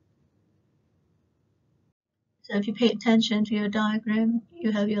 So if you pay attention to your diagram,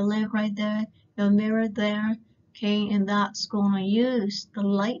 you have your lamp right there, your mirror there, okay, and that's going to use the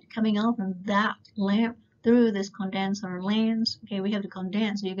light coming out from that lamp through this condenser lens. Okay, we have to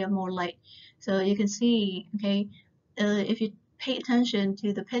condense so you get more light. So you can see, okay, if you pay attention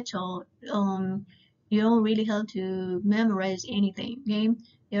to the picture, you don't really have to memorize anything. Okay,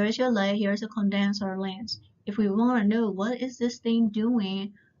 here is your light, here's a condenser lens. If we want to know what is this thing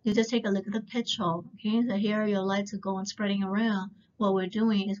doing, you just take a look at the picture, okay? So here your lights are going spreading around. What we're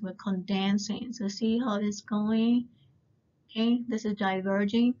doing is we're condensing. So see how it's going, okay? This is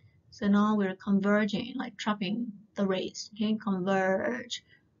diverging. So now we're converging, like trapping the rays, okay? Converge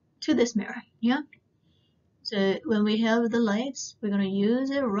to this mirror, yeah? So when we have the lights, we're gonna use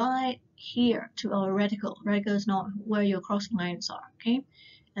it right here to our reticle. Reticle is not where your cross lines are, okay?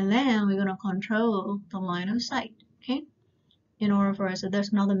 And then we're gonna control the line of sight, okay? In order for us, so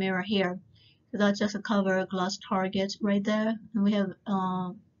there's another mirror here. So that's just a cover glass target right there. And we have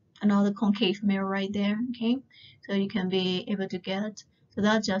another concave mirror right there, okay? So you can be able to get, so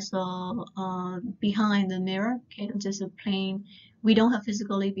that's just behind the mirror, okay? It's just a plain, we don't have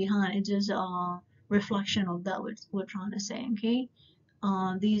physically behind, it's just a reflection of that what we're trying to say, okay?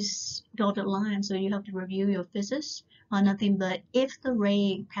 These dotted lines, so you have to review your physics on nothing but if the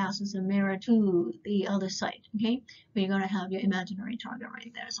ray passes the mirror to the other side, okay, we're going to have your imaginary target right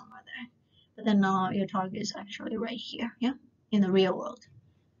there somewhere there. But then now your target is actually right here, yeah, in the real world.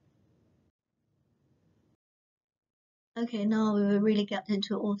 Okay, now we will really get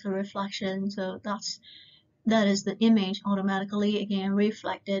into auto reflection. So that is the image automatically again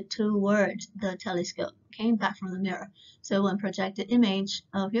reflected towards the telescope, okay, back from the mirror. So when projected image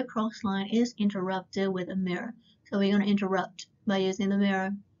of your cross line is interrupted with a mirror. So we're going to interrupt by using the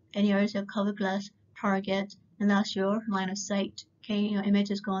mirror. And here is your cover glass target, and that's your line of sight. Okay, your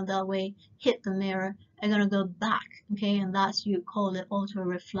image is going that way, hit the mirror, and gonna go back. Okay, and that's you call it auto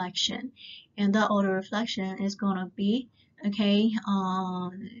reflection. And that auto reflection is gonna be okay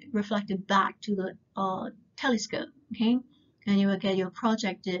reflected back to the telescope, okay, and you will get your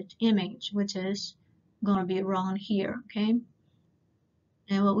projected image, which is going to be around here, okay.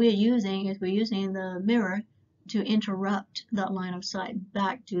 And what we're using is we're using the mirror to interrupt that line of sight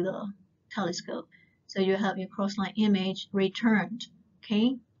back to the telescope, so you have your cross-line image returned,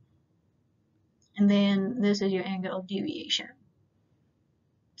 okay. And then this is your angle of deviation,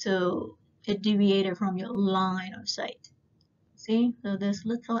 so it deviated from your line of sight. See, so this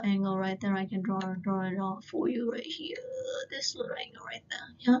little angle right there, I can draw it out for you right here. This little angle right there,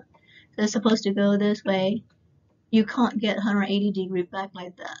 yeah. So it's supposed to go this way. You can't get 180-degree back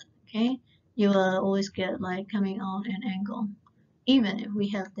like that, okay? You will always get like coming out an angle. Even if we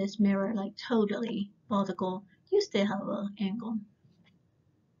have this mirror like totally vertical, you still have an angle.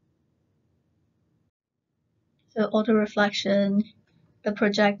 So auto-reflection, the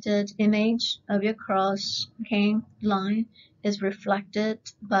projected image of your cross, okay, line is reflected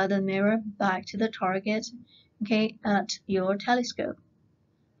by the mirror back to the target, okay, at your telescope.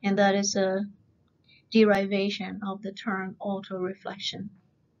 And that is a derivation of the term auto-reflection.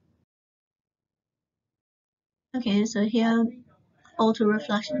 Okay, so here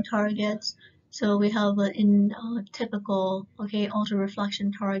auto-reflection targets. So we have in typical, okay,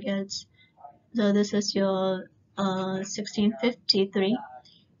 auto-reflection targets. So this is your 1653.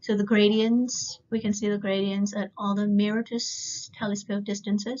 So the gradients, we can see the gradients at all the mirror to telescope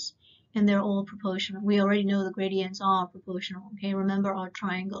distances, and they're all proportional. We already know the gradients are proportional, okay? Remember our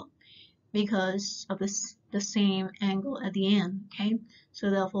triangle because of the same angle at the end, okay?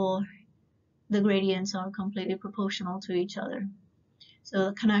 So therefore, the gradients are completely proportional to each other. So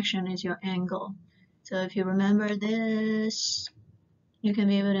the connection is your angle. So if you remember this, you can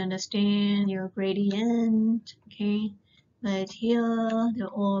be able to understand your gradient, okay? But here, they're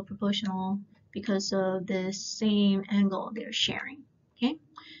all proportional because of the same angle they're sharing, okay?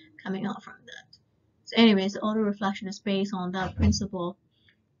 Coming out from that. So anyways, the auto reflection is based on that principle.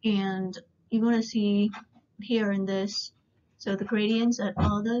 And you're going to see here in this, so the gradients at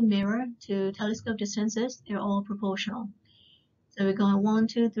all the mirror to telescope distances, they're all proportional. So we're going 1,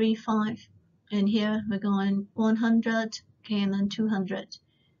 2, 3, 5. And here we're going 100, okay, and then 200.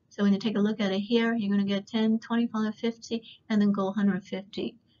 So when you take a look at it here, you're going to get 10, 25, 50, and then go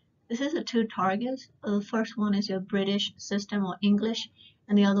 150. This is the two targets. The first one is your British system or English,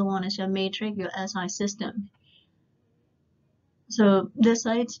 and the other one is your matrix, your SI system. So this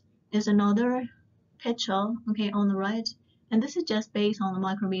side is another picture, okay, on the right, and this is just based on the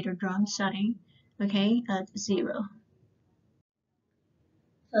micrometer drum setting, okay, at 0.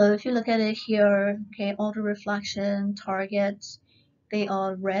 So if you look at it here, okay, auto reflection targets, they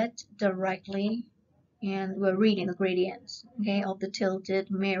are read directly, and we're reading the gradients, okay, of the tilted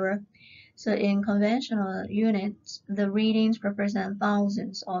mirror. So in conventional units, the readings represent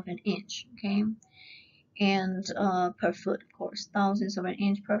thousands of an inch, okay, and per foot, of course, thousands of an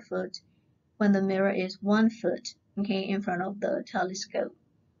inch per foot when the mirror is 1 foot, okay, in front of the telescope.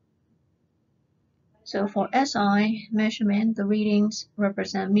 So for SI measurement, the readings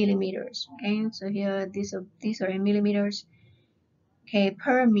represent millimeters. Okay, so here these are in millimeters. Okay,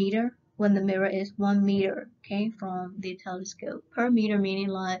 per meter when the mirror is 1 meter. Okay, from the telescope. Per meter meaning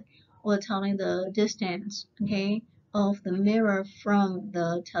like we're telling the distance. Okay, of the mirror from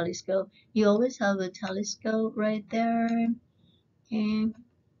the telescope. You always have a telescope right there. Okay.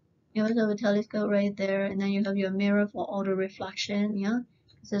 You also have a telescope right there, and then you have your mirror for auto reflection, yeah?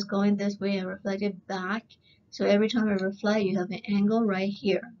 So it's going this way and reflected back. So every time it reflects, you have an angle right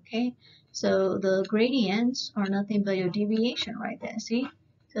here, okay? So the gradients are nothing but your deviation right there, see?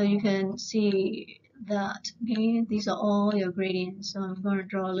 So you can see that, okay? These are all your gradients. So I'm going to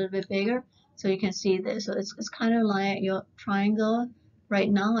draw a little bit bigger so you can see this. So it's kind of like your triangle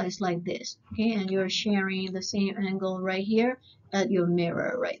right now is like this, okay? And you're sharing the same angle right here at your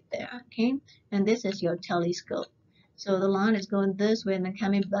mirror right there, okay? And this is your telescope. So the line is going this way and then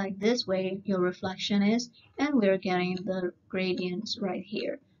coming back this way, your reflection is, and we're getting the gradients right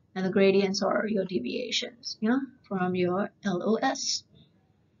here. And the gradients are your deviations, yeah, from your LOS.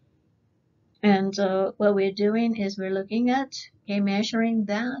 And what we're doing is we're looking at, okay, measuring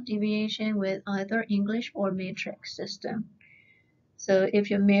that deviation with either English or matrix system. So if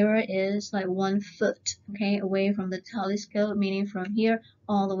your mirror is like 1 foot, okay, away from the telescope, meaning from here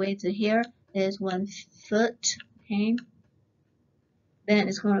all the way to here is 1 foot, okay, then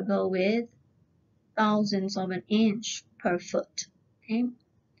it's going to go with thousands of an inch per foot, okay.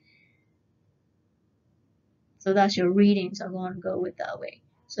 So that's your readings are going to go with that way.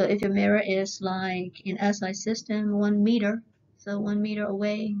 So if your mirror is like in SI system 1 meter, so 1 meter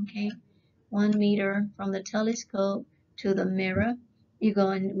away, okay, 1 meter from the telescope to the mirror, you're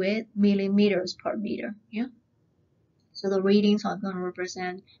going with millimeters per meter, yeah. So the readings are going to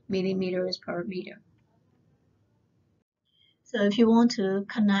represent millimeters per meter. So if you want to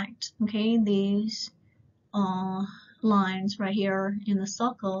connect, okay, these uh, lines right here in the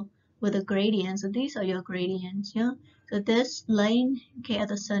circle with the gradients, so these are your gradients, yeah. So this line, okay, at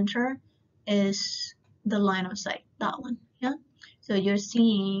the center is the line of sight, that one, yeah. So you're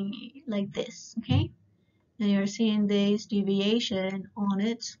seeing like this, okay. and you're seeing this deviation on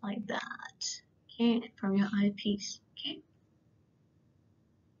it like that, okay, from your eyepiece, okay.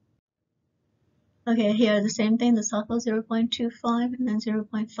 Okay, here the same thing, the circle 0.25 and then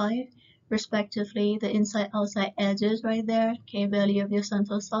 0.5 respectively, the inside outside edges right there, okay, value of your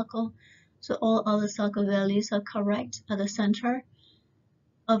central circle. So all other circle values are correct at the center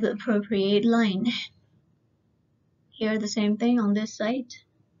of the appropriate line. Here the same thing on this side.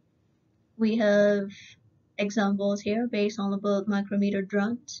 We have examples here based on the both micrometer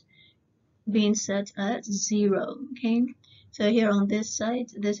drums being set at 0, okay. So here on this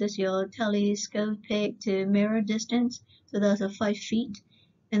side, this is your telescopic to mirror distance, so that's a 5 feet,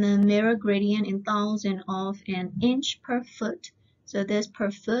 and then mirror gradient in thousand of an inch per foot. So this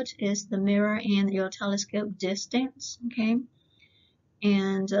per foot is the mirror and your telescope distance, okay,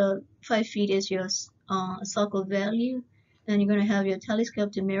 and 5 feet is your circle value. Then you're going to have your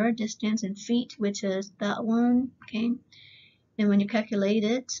telescope to mirror distance in feet, which is that one, okay. And when you calculate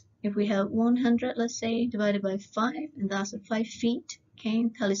it, if we have 100, let's say, divided by 5, and that's 5 feet, okay,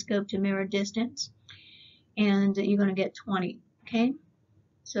 telescope to mirror distance, and you're going to get 20, okay.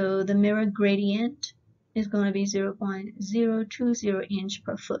 So the mirror gradient is going to be 0.020 inch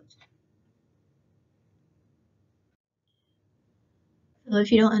per foot. So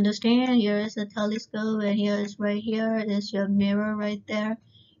if you don't understand, here is a telescope, and here is right here is your mirror right there,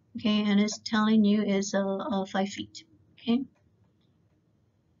 okay, and it's telling you it's 5 feet, okay,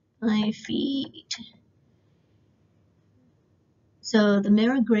 5 feet. So the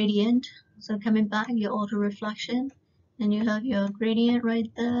mirror gradient, so coming back, your auto reflection, and you have your gradient right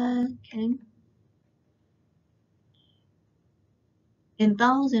there, okay, in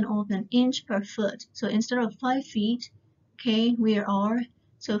thousand of an inch per foot. So instead of 5 feet, okay, we are,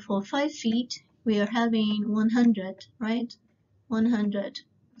 so for 5 feet, we are having 100, right? 100.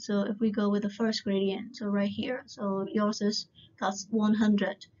 So if we go with the first gradient, so right here, so yours is, that's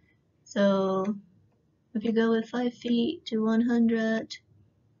 100. So if you go with 5 feet to 100,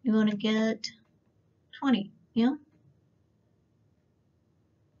 you're going to get 20, yeah?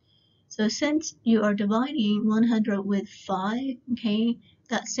 So since you are dividing 100 with 5, okay,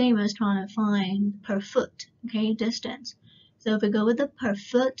 that's same as trying to find per foot, okay, distance. So if we go with the per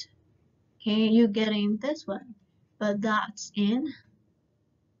foot, okay, you're getting this one, but that's in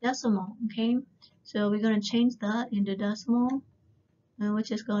decimal, okay. So we're going to change that into decimal,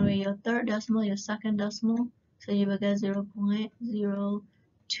 which is going to be your third decimal, your second decimal. So you will get 0.020,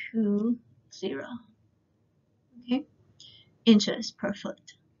 okay, inches per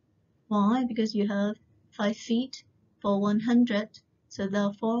foot. Why? Because you have 5 feet for 100, so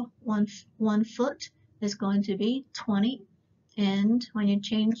therefore one foot is going to be 20. And when you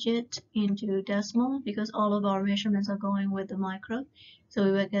change it into decimal, because all of our measurements are going with the micro, so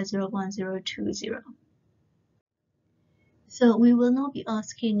we will get 0.020. So we will not be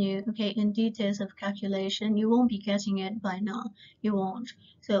asking you, okay, in details of calculation. You won't be getting it by now. You won't.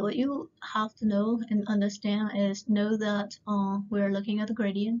 So what you have to know and understand is know that we're looking at the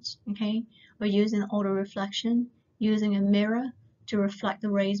gradients, okay? We're using auto reflection, using a mirror to reflect the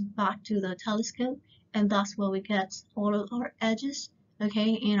rays back to the telescope, and that's where we get all of our edges,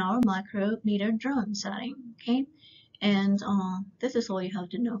 okay, in our micrometer drum setting, okay? And this is all you have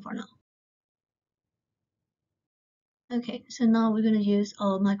to know for now. Okay, so now we're going to use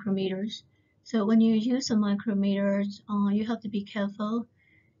our micrometers. So when you use the micrometers, you have to be careful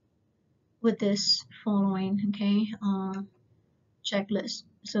with this following, okay, checklist.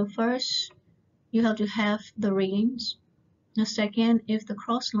 So first, you have to have the readings. The second, if the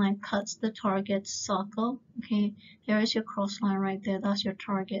cross line cuts the target circle, okay, there is your cross line right there, that's your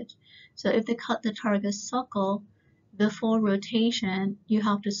target. So if they cut the target circle before rotation, you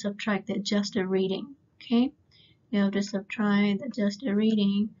have to subtract the adjusted reading, okay. You have to subtract the adjusted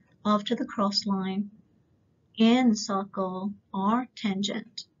reading after the cross line and circle or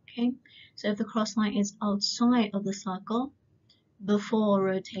tangent, okay. So if the cross line is outside of the circle before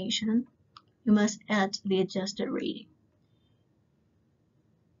rotation, you must add the adjusted reading.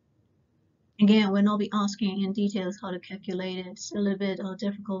 Again, we'll not be asking in details how to calculate it. It's a little bit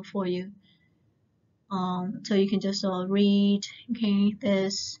difficult for you. So you can just read, okay,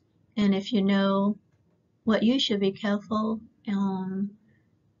 this, and if you know what you should be careful,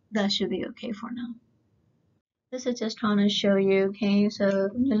 that should be okay for now. This is just trying to show you, okay, so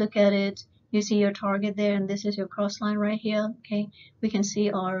when you look at it, you see your target there, and this is your cross line right here, okay. We can see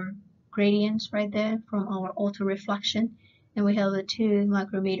our gradients right there from our auto reflection, and we have a 2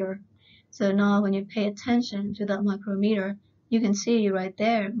 micrometer. So now when you pay attention to that micrometer, you can see right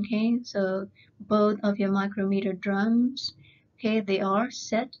there, okay, so both of your micrometer drums okay, they are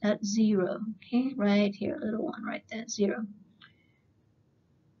set at 0. Okay, right here, little one right there, 0.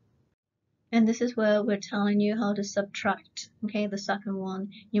 And this is where we're telling you how to subtract. Okay, the second one,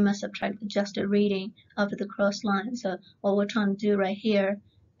 you must subtract adjusted reading after the cross line. So what we're trying to do right here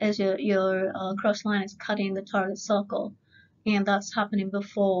is your cross line is cutting the target circle, and that's happening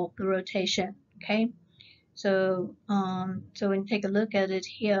before the rotation. Okay, so when you take a look at it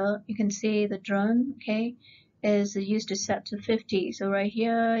here, you can see the drone, okay, is used to set to 50. So right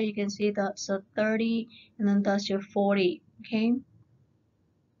here, you can see that's a 30, and then that's your 40. Okay.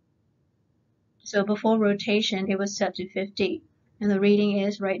 So before rotation, it was set to 50, and the reading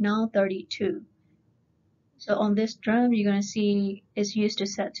is right now 32. So on this drum, you're going to see it's used to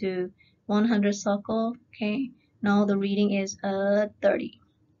set to 100 circle. Okay. Now the reading is 30.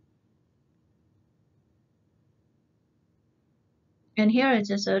 And here it's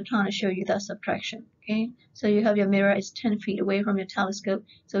just trying to show you that subtraction. Okay, so you have your mirror is 10 feet away from your telescope,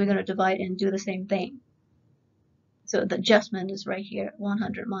 so we're going to divide and do the same thing. So the adjustment is right here,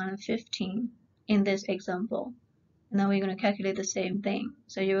 100 minus 15 in this example. And now we're going to calculate the same thing.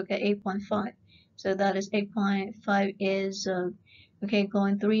 So you will get 8.5. So that is 8.5 is okay,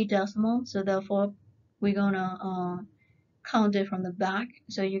 going 3 decimal. So therefore we're going to count it from the back.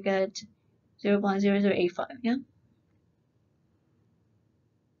 So you get 0.0085. Yeah.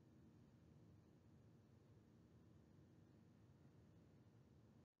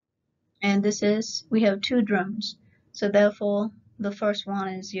 And this is, we have two drums. So therefore, the first one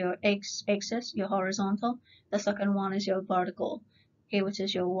is your x-axis, your horizontal. The second one is your vertical, okay, which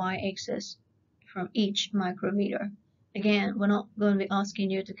is your y-axis from each micrometer. Again, we're not going to be asking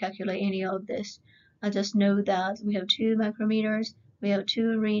you to calculate any of this. I just know that we have 2 micrometers, we have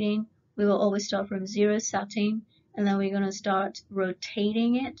 2 reading. We will always start from 0 setting, and then we're going to start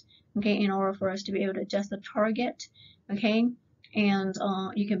rotating it, okay, in order for us to be able to adjust the target, okay, and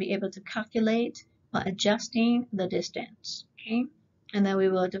you can be able to calculate by adjusting the distance, okay, and then we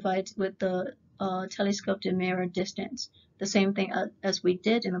will divide with the telescope to mirror distance, the same thing as we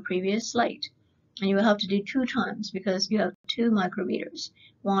did in the previous slide. And you will have to do 2 times because you have 2 micrometers.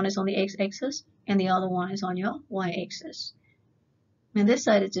 One is on the x-axis and the other one is on your y-axis. And this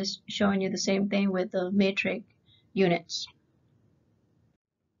side is just showing you the same thing with the metric units.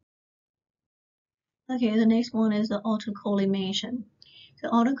 Okay, the next one is the autocollimation. So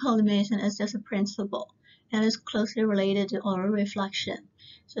autocollimation is just a principle and is closely related to auto-reflection.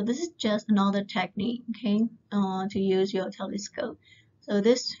 So this is just another technique, okay, to use your telescope. So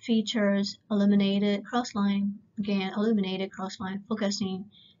this features illuminated crossline, again, illuminated crossline focusing,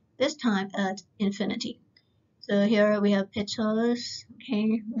 this time at infinity. So here we have pictures,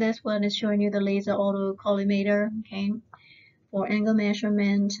 okay. This one is showing you the laser autocollimator, okay. For angle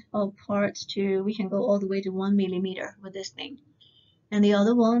measurement of parts to, we can go all the way to 1 millimeter with this thing. And the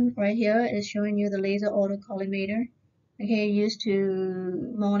other one right here is showing you the laser autocollimator, okay, used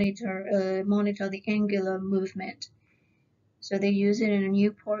to monitor the angular movement. So they use it in a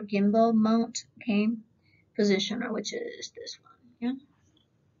Newport gimbal mount, okay, positioner, which is this one. Yeah.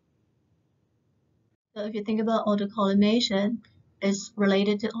 So if you think about autocollimation, it's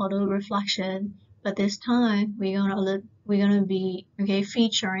related to auto reflection, but this time we're gonna be okay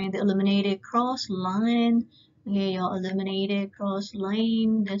featuring the illuminated cross line. Okay, your illuminated cross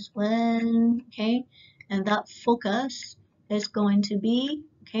line, this one, okay, and that focus is going to be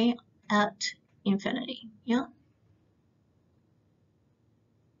okay at infinity. Yeah.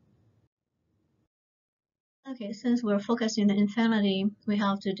 Okay, since we're focusing the infinity, we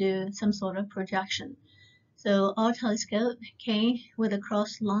have to do some sort of projection. So our telescope came with a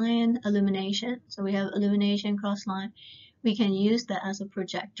cross-line illumination. So we have illumination cross-line. We can use that as a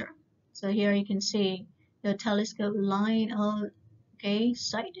projector. So here you can see the telescope line of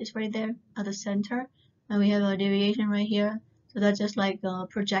sight is right there at the center, and we have a deviation right here. So that's just like a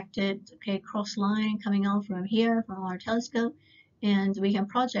projected cross line coming out from here from our telescope, and we can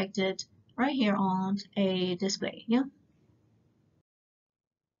project it right here on a display. Yeah.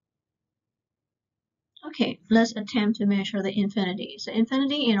 Okay, let's attempt to measure the infinity. So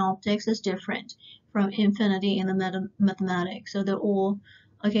infinity in optics is different from infinity in the mathematics. So they're all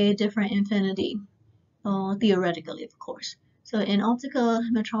different infinity, theoretically, of course. So in optical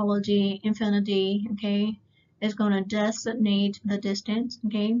metrology, infinity, is going to designate the distance,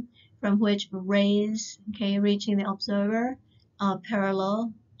 from which rays, reaching the observer are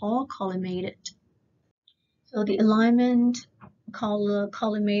parallel or collimated. So the alignment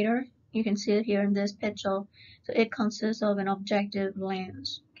collimator, you can see it here in this picture. So it consists of an objective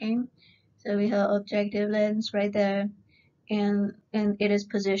lens. Okay, so we have objective lens right there, and it is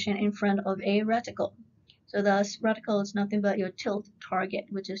positioned in front of a reticle. So thus reticle is nothing but your tilt target,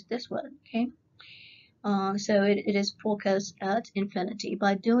 which is this one, okay? So it is focused at infinity.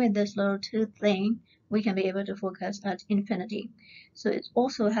 By doing this little two thing, we can be able to focus at infinity. So it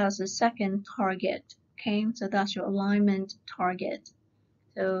also has a second target, okay? So that's your alignment target.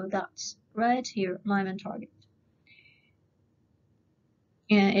 So that's right here, alignment target.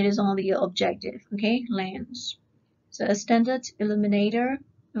 And it is on the objective, okay, lens. So a standard illuminator,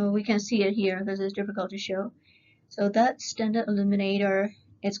 we can see it here because it's difficult to show. So that standard illuminator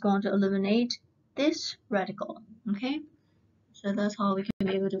is going to illuminate this reticle, okay? So that's how we can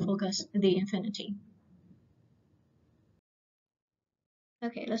be able to focus the infinity.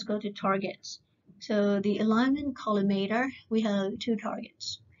 Okay, let's go to targets. So the alignment collimator, we have two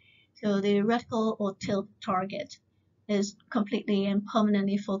targets. So the reticle or tilt target is completely and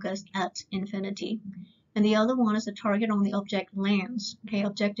permanently focused at infinity. And the other one is a target on the object lens, okay,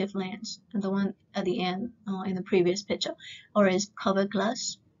 objective lens, and the one at the end in the previous picture, or is cover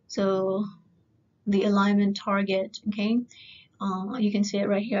glass. So the alignment target, okay, you can see it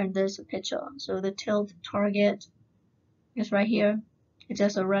right here in this picture. So the tilt target is right here. It's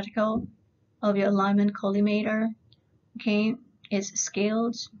just a reticle of your alignment collimator, okay. It's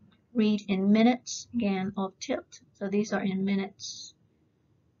scaled, read in minutes, again, of tilt. So these are in minutes.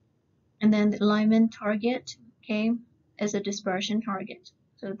 And then the alignment target, okay, is a dispersion target.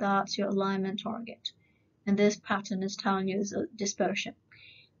 So that's your alignment target. And this pattern is telling you is a dispersion.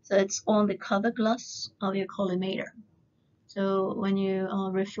 So it's on the cover glass of your collimator. So when you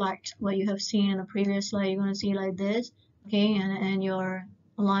reflect what you have seen in the previous slide, you're going to see like this, okay, and your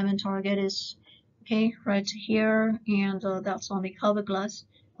alignment target is, okay, right here, and that's on the cover glass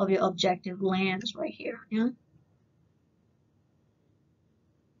of your objective lens right here, yeah.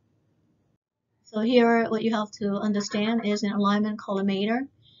 So here, what you have to understand is an alignment collimator.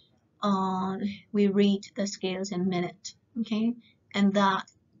 We read the scales in minute, okay, and that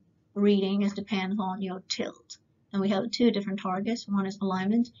reading is depends on your tilt. And we have two different targets. One is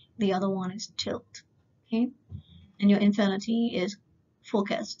alignment, the other one is tilt, okay. And your infinity is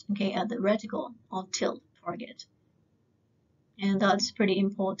focused, okay, at the reticle or tilt target. And that's pretty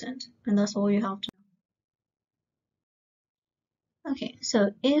important. And that's all you have to. Okay,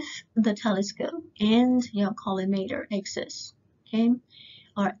 so if the telescope and your collimator axis, okay,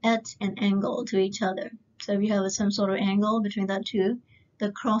 are at an angle to each other. So if you have some sort of angle between that two,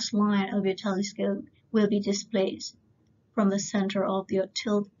 the cross line of your telescope will be displaced from the center of your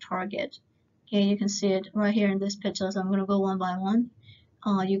tilt target. Okay, you can see it right here in this picture, so I'm going to go one by one.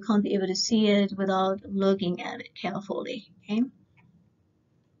 You can't be able to see it without looking at it carefully, okay?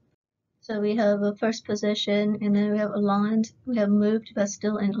 So we have a first position, and then we have aligned, we have moved but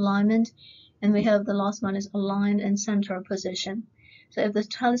still in alignment, and we have the last one is aligned and center position. So if the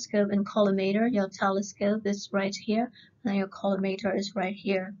telescope and collimator, your telescope is right here, and your collimator is right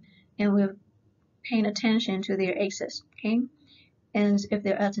here, and we're paying attention to their axis, okay? And if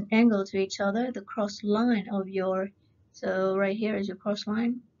they're at an angle to each other, the cross line of your, so right here is your cross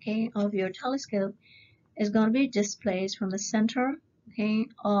line, okay, of your telescope is going to be displaced from the center, okay,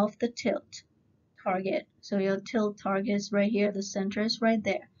 of the tilt target. So your tilt target is right here, the center is right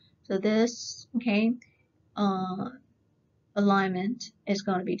there. So this, okay, alignment is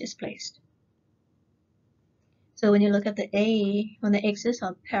going to be displaced. So when you look at the A, when the axes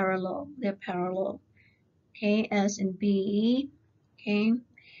are parallel, they're parallel, okay, as in B, okay,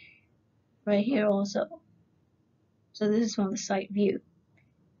 right here also. So this is from the side view.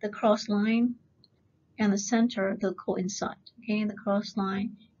 The cross line and the center, they'll coincide, okay, the cross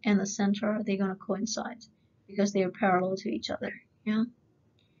line and the center, they're going to coincide because they are parallel to each other, yeah.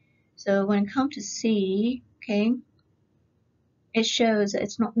 So when it comes to C, okay, it shows that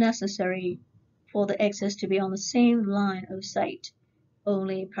it's not necessary for the axis to be on the same line of sight,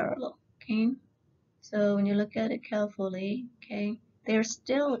 only parallel, okay. So when you look at it carefully, okay, they're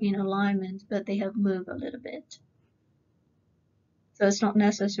still in alignment, but they have moved a little bit. So it's not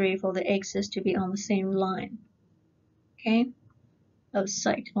necessary for the axis to be on the same line, okay, of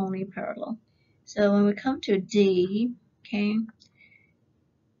sight, only parallel. So when we come to D, okay,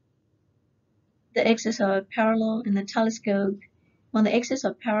 the axes are parallel in the telescope. When the axes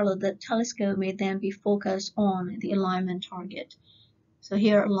are parallel, the telescope may then be focused on the alignment target. So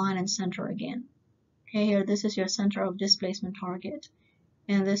here, align and center again. Okay, here, this is your center of displacement target.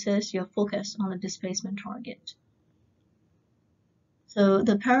 And this is your focus on the displacement target. So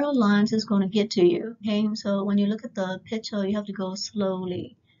the parallel lines is going to get to you, okay? So when you look at the picture, you have to go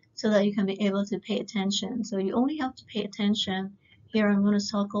slowly so that you can be able to pay attention. So you only have to pay attention. Here I'm going to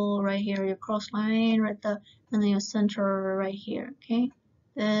circle right here, your cross line right there, and then your center right here, okay?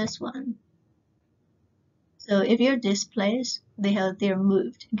 This one. So if you're displaced, they're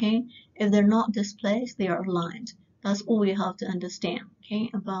moved, okay? If they're not displaced, they are aligned. That's all you have to understand,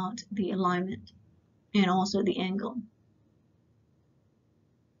 okay, about the alignment and also the angle.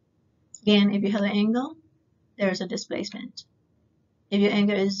 Again, if you have an angle, there's a displacement. If your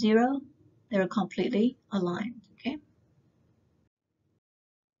angle is 0, they're completely aligned, okay?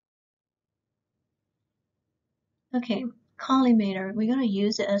 Okay, collimator, we're going to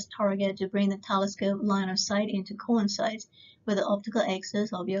use it as target to bring the telescope line of sight into coincide with the optical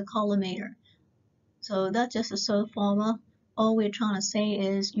axis of your collimator. So that's just a sole formula. All we're trying to say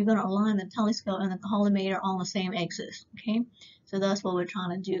is you're going to align the telescope and the collimator on the same axis, okay? So that's what we're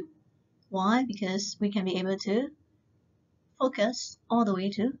trying to do. Why? Because we can be able to focus all the way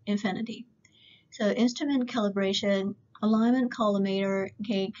to infinity. So instrument calibration, alignment collimator,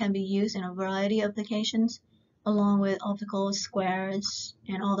 okay, can be used in a variety of applications along with optical squares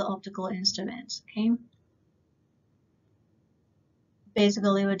and all the optical instruments, okay?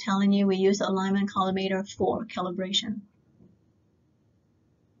 Basically, we're telling you we use the alignment collimator for calibration.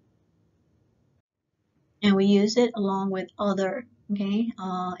 And we use it along with other, okay,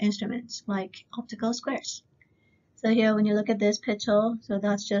 instruments like optical squares. So here, when you look at this picture, so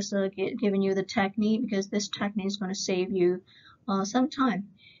that's just giving you the technique, because this technique is going to save you some time.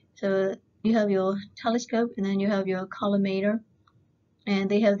 So you have your telescope and then you have your collimator, and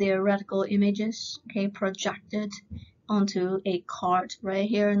they have their reticle images, okay, projected onto a card right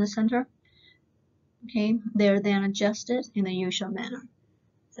here in the center. Okay, they're then adjusted in the usual manner.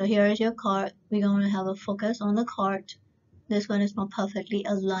 So here is your card. We're going to have a focus on the card. This one is not perfectly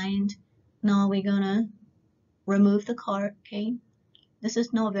aligned. Now we're going to remove the card, okay? This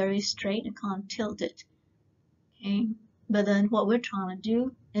is not very straight, I can't tilt it, okay? But then what we're trying to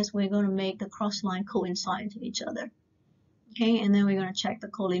do is we're going to make the cross line coincide to each other, okay? And then we're going to check the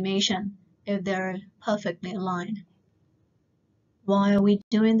collimation if they're perfectly aligned. Why are we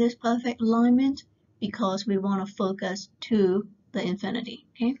doing this perfect alignment? Because we want to focus to the infinity,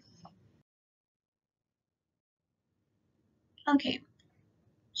 okay? Okay,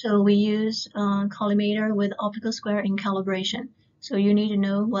 so we use collimator with optical square in calibration. So you need to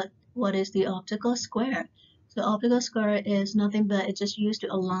know what is the optical square. So optical square is nothing but it's just used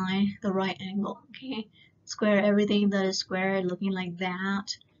to align the right angle, okay? Square everything that is square looking like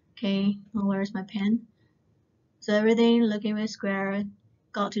that, okay? Oh, where's my pen? So everything looking with square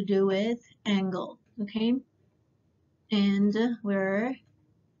got to do with angle, okay? And we're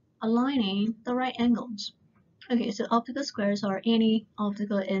aligning the right angles. Okay, so optical squares are any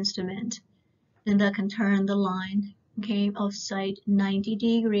optical instrument and that can turn the line, okay, of sight 90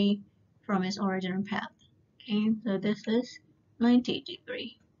 degree from its original path. Okay, so this is 90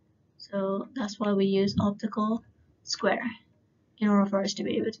 degree. So that's why we use optical square in order for us to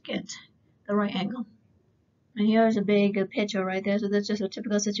be able to get the right angle. And here's a big picture right there. So that's just a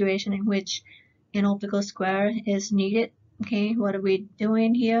typical situation in which an optical square is needed. Okay, what are we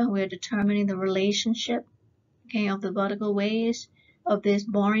doing here? We're determining the relationship, okay, of the vertical waves of this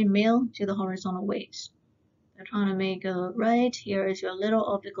boring mill to the horizontal waves. They're trying to make a right. Here is your little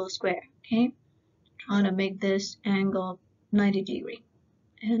optical square, okay? Trying to make this angle 90 degree,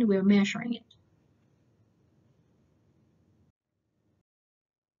 and we're measuring it.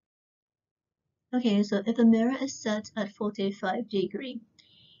 Okay, so if a mirror is set at 45 degree,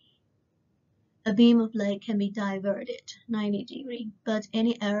 a beam of light can be diverted 90 degree, but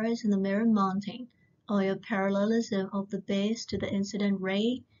any errors in the mirror mounting or your parallelism of the base to the incident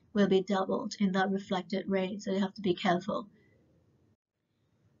ray will be doubled in that reflected ray, so you have to be careful.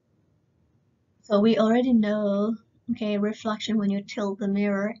 So we already know, okay, reflection, when you tilt the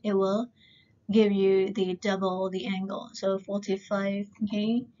mirror, it will give you the double the angle. So 45,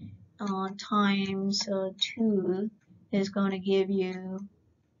 okay, times 2 is going to give you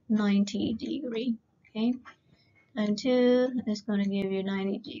 90 degree, okay, and 2 is going to give you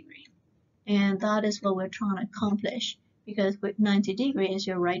 90 degree. And that is what we're trying to accomplish, because with 90 degree is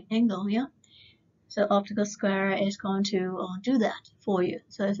your right angle, yeah? So optical square is going to do that for you.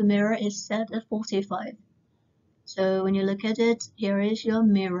 So if the mirror is set at 45, so when you look at it, here is your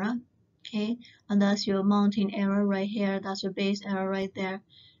mirror, okay? And that's your mounting error right here. That's your base error right there.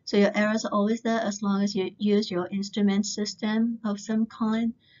 So your errors are always there as long as you use your instrument system of some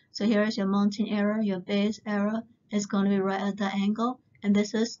kind. So here is your mounting error, your base error is going to be right at that angle. And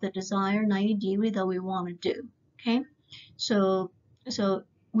this is the desired 90 degree that we want to do, okay? So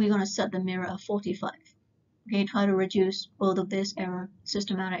we're going to set the mirror at 45. Okay, try to reduce both of this error,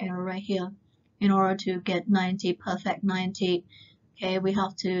 systematic error right here. In order to get 90, perfect 90, okay, we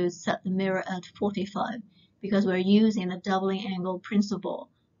have to set the mirror at 45 because we're using the doubling angle principle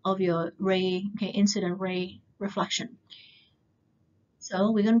of your ray, okay, incident ray reflection.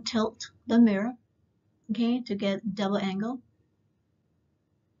 So we're going to tilt the mirror, okay, to get double angle.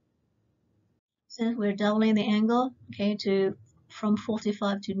 Since we're doubling the angle, okay, to from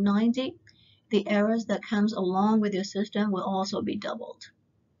 45 to 90, the errors that comes along with your system will also be doubled.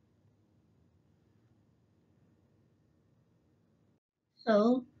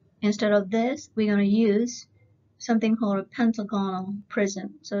 So instead of this, we're going to use something called a pentagonal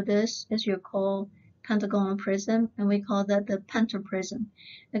prism. So this is your called pentagonal prism, and we call that the pentaprism.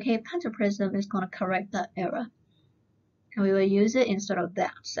 Okay, pentaprism is going to correct that error, and we will use it instead of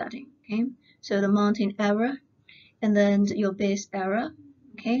that setting. Okay, so the mounting error and then your base error,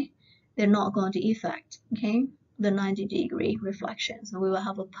 okay, they're not going to affect, okay, the 90-degree reflection. So we will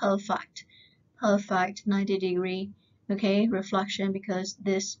have a perfect 90-degree, okay, reflection, because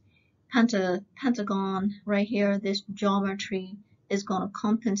this pentagon right here, this geometry is going to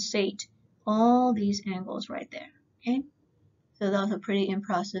compensate all these angles right there. Okay, so that's a pretty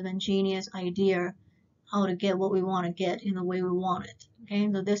impressive and genius idea how to get what we want to get in the way we want it.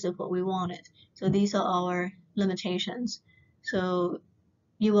 Okay, so this is what we wanted. So these are our limitations. So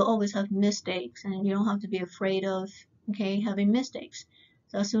you will always have mistakes, and you don't have to be afraid of, okay, having mistakes.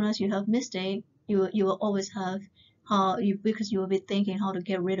 So as soon as you have mistake, you will always have because you will be thinking how to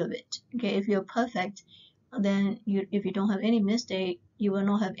get rid of it. Okay, if you're perfect, then if you don't have any mistake, you will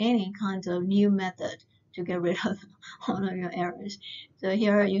not have any kinds of new method to get rid of all of your errors. So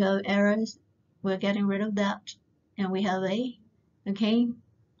here you have errors, we're getting rid of that, and we have a, okay,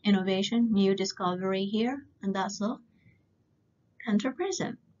 innovation, new discovery here, and that's a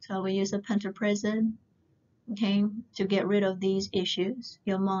pentaprism. So we use a pentaprism, okay, to get rid of these issues,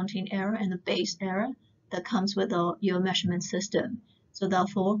 your mounting error and the base error that comes with your measurement system. So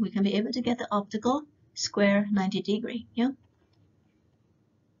therefore, we can be able to get the optical square 90-degree. Yeah.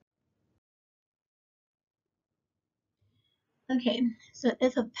 Okay, so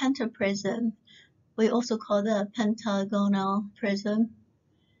if a pentaprism, we also call that a pentagonal prism.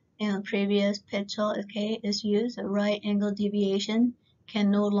 In a previous picture, okay, is used, a right angle deviation can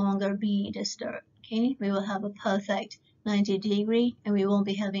no longer be disturbed. Okay, we will have a perfect 90-degree, and we won't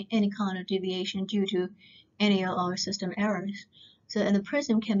be having any kind of deviation due to any of our system errors. So, and the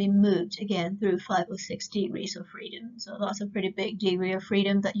prism can be moved again through 5 or 6 degrees of freedom. So that's a pretty big degree of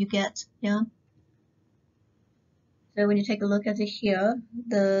freedom that you get. Yeah. So when you take a look at it here,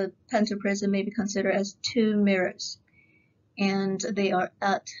 the pentaprism may be considered as two mirrors, and they are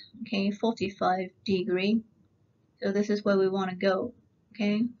at, okay, 45-degree. So this is where we want to go.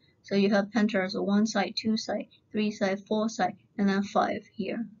 Okay, so you have pentas of 1 side, 2 side, 3 side, 4 side, and then 5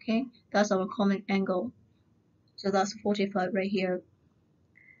 here. Okay, that's our common angle. So that's 45 right here.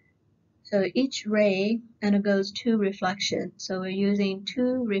 So each ray undergoes 2 reflections. So we're using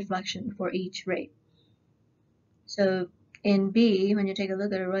 2 reflections for each ray. So in B, when you take a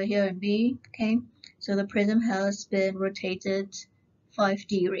look at it right here in B, okay, so the prism has been rotated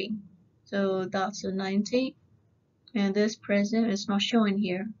 5-degree. So that's a 90. And this prism is not showing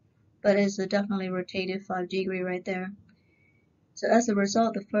here, but it's definitely rotated 5-degree right there. So as a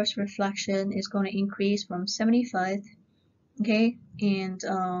result, the first reflection is going to increase from 75, okay, and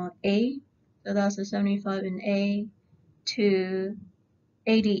A, so that's a 75 in A, to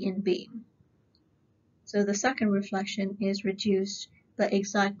 80 in B. So the second reflection is reduced by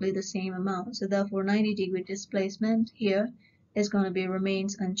exactly the same amount. So therefore 90-degree displacement here is going to be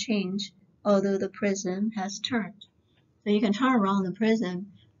remains unchanged, although the prism has turned. So you can turn around the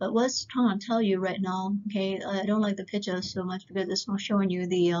prism, but what's trying to tell you right now, okay, I don't like the picture so much because it's not showing you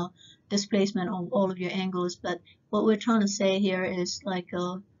the displacement of all of your angles, but what we're trying to say here is like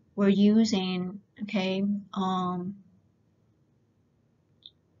we're using, okay,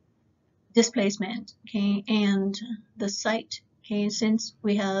 displacement, okay, and the site, okay, since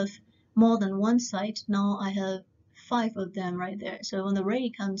we have more than one site, now I have 5 of them right there. So when the ray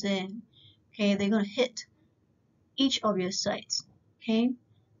comes in, okay, they're going to hit each of your sites, okay,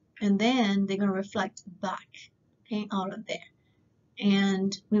 and then they're going to reflect back, okay, out of there.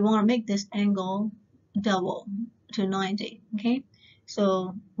 And we want to make this angle double to 90, okay.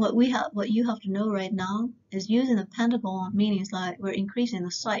 So what you have to know right now is using the pentagon means like we're increasing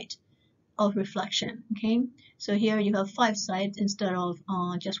the site of reflection, okay. So here you have 5 sides instead of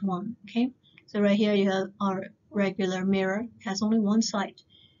just 1, okay. So right here you have our regular mirror, has only 1 side.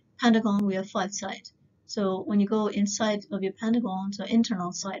 Pentagon, we have 5 sides. So when you go inside of your pentagon, so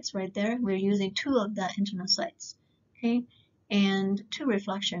internal sites right there, we're using 2 of that internal sites, okay, and 2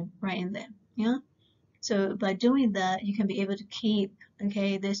 reflection right in there, yeah. So by doing that, you can be able to keep,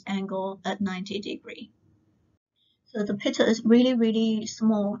 okay, this angle at 90-degree. So the picture is really, really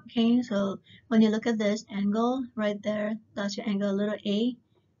small, okay? So when you look at this angle right there, that's your angle little a.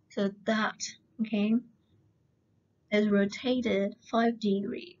 So that, okay, is rotated 5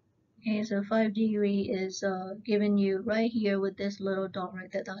 degree. Okay, so 5 degree is given you right here with this little dot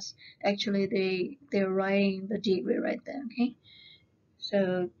right there. That's actually they're writing the degree right there, okay?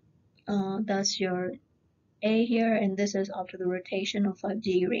 So that's your a here, and this is after the rotation of 5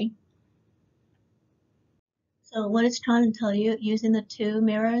 degree. So what it's trying to tell you, using the two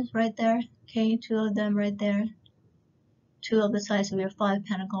mirrors right there, okay, two of them right there, two of the size of your 5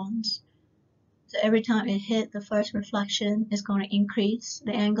 pentagons. So every time it hit the first reflection, it's going to increase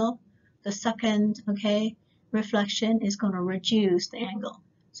the angle. The second, okay, reflection is going to reduce the angle.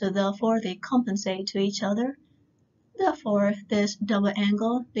 So therefore, they compensate to each other. Therefore, this double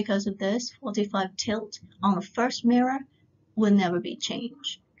angle, because of this 45 tilt on the first mirror, will never be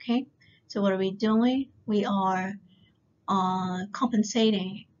changed. Okay, so what are we doing? We are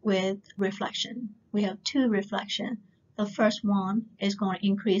compensating with reflection. We have two reflection. The first one is going to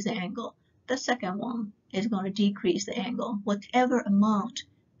increase the angle. The second one is going to decrease the angle. Whatever amount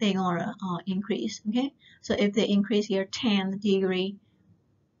they're going to increase. Okay, so if they increase here 10 degree,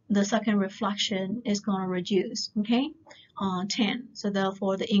 the second reflection is going to reduce. Okay, 10. So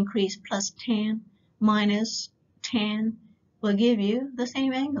therefore, the increase plus 10 minus 10 will give you the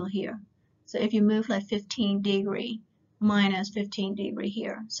same angle here. So if you move like 15 degree minus 15 degree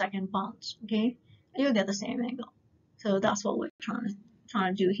here, second bounce, okay, you'll get the same angle. So that's what we're trying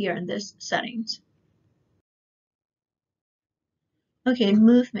to do here in this settings. Okay,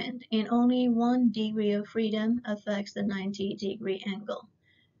 movement in only 1 degree of freedom affects the 90-degree angle.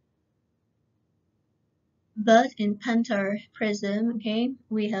 But in pentaprism, okay,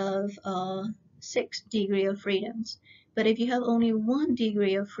 we have 6 degree of freedoms. But if you have only 1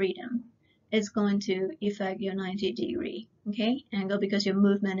 degree of freedom, it's going to affect your 90-degree, okay, angle because your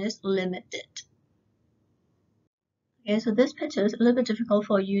movement is limited. Okay, so this picture is a little bit difficult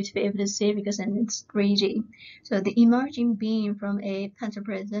for you to be able to see because it's 3D. So the emerging beam from a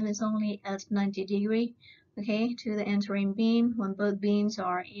pentaprism is only at 90 degree, okay, to the entering beam when both beams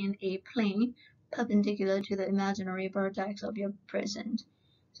are in a plane perpendicular to the imaginary vertex of your prism.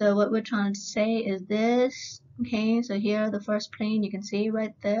 So what we're trying to say is this, okay, so here the first plane you can see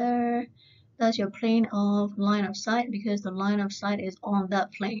right there, that's your plane of line of sight because the line of sight is on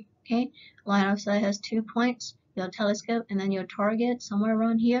that plane, okay? Line of sight has 2 points, your telescope and then your target somewhere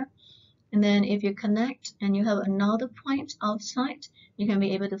around here. And then if you connect and you have another point outside, you can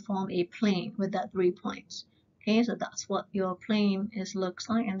be able to form a plane with that 3 points. Okay, so that's what your plane looks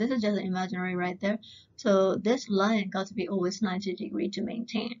like, and this is just an imaginary right there. So this line got to be always 90 degree to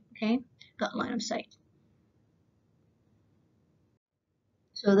maintain, okay, that line of sight.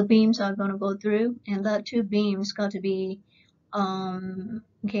 So the beams are going to go through, and that two beams got to be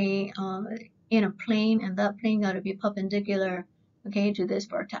okay, in a plane, and that plane got to be perpendicular, okay, to this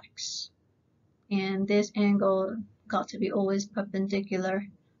vertex. And this angle got to be always perpendicular,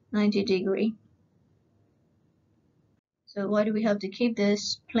 90 degree. So why do we have to keep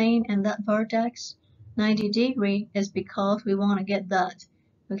this plane and that vertex 90 degree is because we want to get that,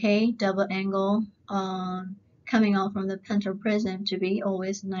 okay, double angle coming out from the pentaprism to be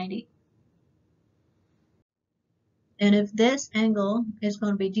always 90. And if this angle is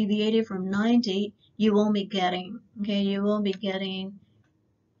going to be deviated from 90, you won't be getting, okay, you won't be getting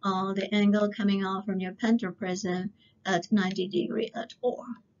the angle coming out from your pentaprism at 90 degree at all.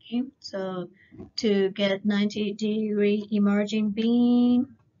 Okay, so to get 90 degree emerging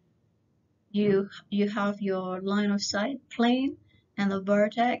beam, you have your line of sight plane and the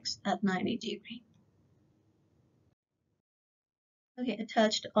vertex at 90 degree. Okay,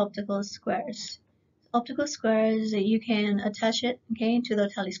 attached optical squares. Optical squares, you can attach it, okay, to the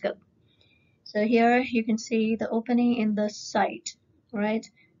telescope. So here you can see the opening in the sight, right,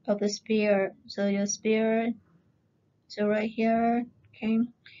 of the sphere. So your sphere, so right here, okay,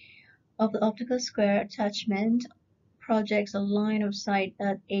 of the optical square attachment projects a line of sight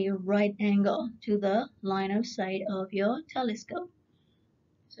at a right angle to the line of sight of your telescope.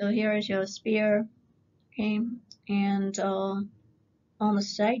 So here is your sphere, okay, and on the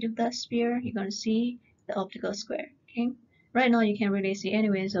side of that sphere, you're going to see the optical square, okay. Right now you can't really see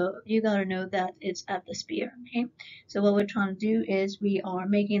anyway, so you gotta know that it's at the sphere, okay. So what we're trying to do is we are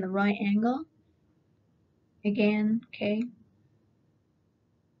making the right angle again, okay,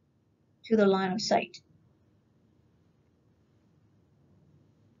 to the line of sight.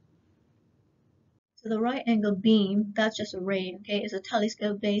 So the right angle beam, that's just a ray, okay, it's a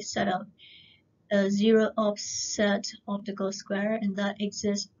telescope-based setup, a zero offset optical square, and that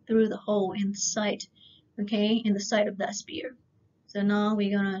exists through the hole in the sight okay, in the side of that sphere. So now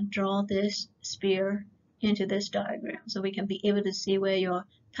we're gonna draw this sphere into this diagram so we can be able to see where your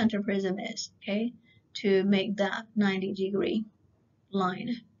pentaprism is, okay, to make that 90-degree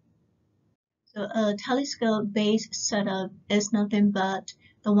line. So a telescope-based setup is nothing but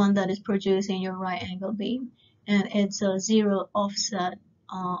the one that is producing your right angle beam, and it's a zero offset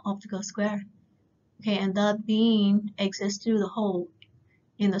optical square. Okay, and that beam exists through the hole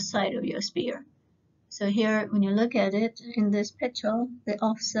in the side of your sphere. So here, when you look at it in this picture, the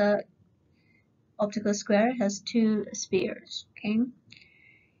offset optical square has two spheres. Okay,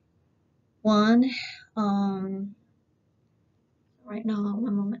 one, right now,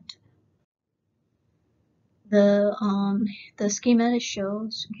 one moment. The schematic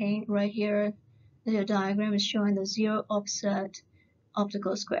shows, okay, right here, the diagram is showing the zero offset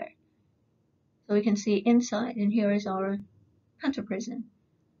optical square. So we can see inside, and here is our pentaprism.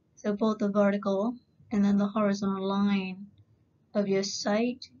 So both the vertical and then the horizontal line of your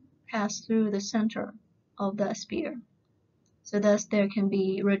sight pass through the center of that sphere. So thus there can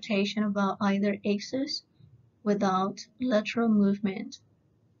be rotation about either axis without lateral movement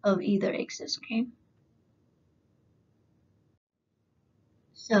of either axis, okay?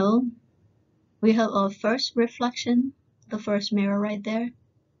 So we have our first reflection, the first mirror right there,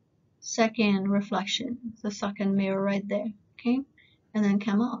 second reflection, the second mirror right there, okay? And then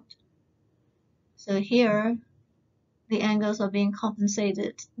come out. So here, the angles are being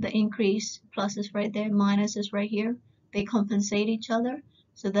compensated. The increase plus is right there, minus is right here. They compensate each other.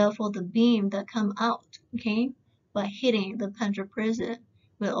 So therefore, the beam that come out, okay, by hitting the pentaprism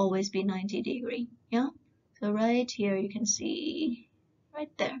will always be 90-degree, yeah? So right here, you can see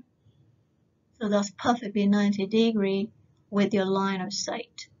right there. So that's perfectly 90-degree with your line of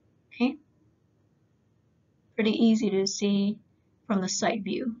sight, okay? Pretty easy to see from the side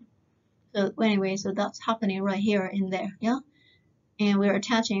view. So anyway, so that's happening right here in there, yeah? And we're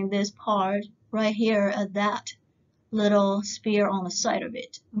attaching this part right here at that little sphere on the side of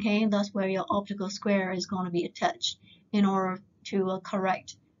it, okay? That's where your optical square is going to be attached in order to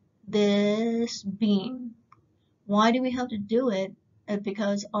correct this beam. Why do we have to do it?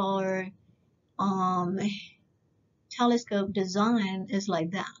 Because our telescope design is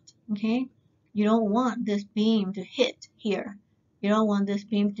like that, okay? You don't want this beam to hit here. You don't want this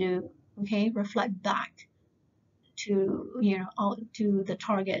beam to, okay, reflect back to, you know, out to the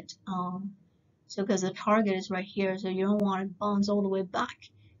target. So because the target is right here, so you don't want it bounce all the way back,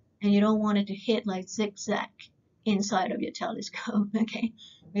 and you don't want it to hit like zigzag inside of your telescope, okay?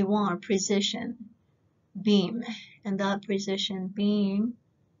 We want a precision beam, and that precision beam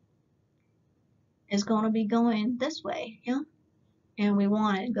is going to be going this way, yeah? And we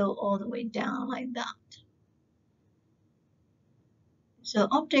want it to go all the way down like that. So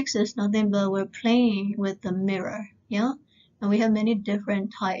optics is nothing but we're playing with the mirror, yeah? And we have many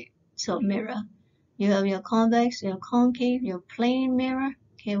different types of mirror. You have your convex, your concave, your plane mirror.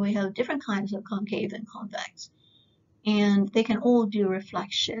 Okay, we have different kinds of concave and convex. And they can all do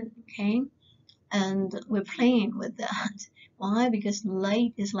reflection, okay? And we're playing with that. Why? Because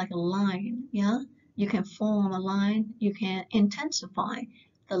light is like a line, yeah? You can form a line, you can intensify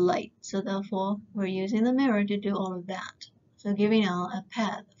the light. So therefore, we're using the mirror to do all of that. So giving out a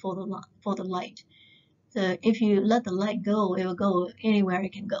path for the light. So if you let the light go, it will go anywhere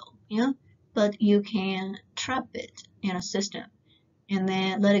it can go, yeah? But you can trap it in a system and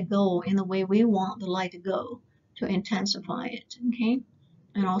then let it go in the way we want the light to go to intensify it, okay?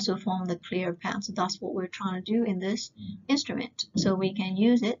 And also form the clear path. So that's what we're trying to do in this instrument. So we can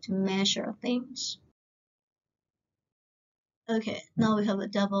use it to measure things. Okay, now we have a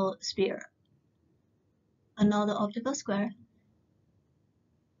double sphere, another optical square.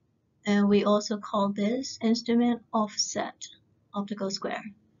 And we also call this instrument offset optical square.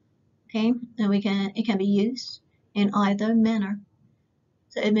 Okay, and it can be used in either manner.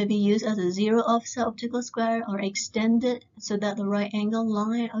 So it may be used as a zero offset optical square or extended so that the right angle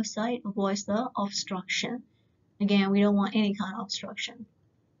line of sight avoids the obstruction. Again, we don't want any kind of obstruction.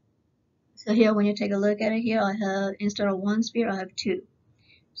 So here, when you take a look at it here, I have, instead of one sphere, I have two.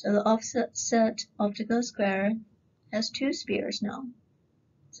 So the offset optical square has two spheres now.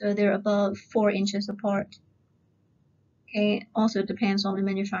 So they're about 4 inches apart. Okay, also depends on the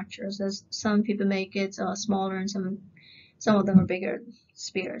manufacturers, as some people make it smaller and some of them are bigger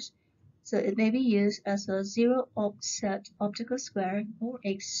spheres. So it may be used as a zero offset optical square or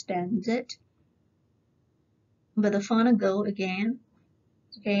extended. But the final goal again,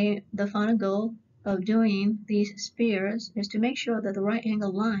 okay, the final goal of doing these spheres is to make sure that the right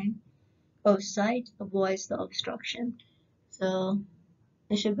angle line of sight avoids the obstruction. So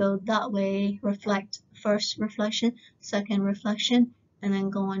it should go that way, reflect first reflection, second reflection, and then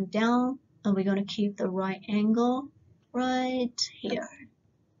going down, and we're going to keep the right angle right here.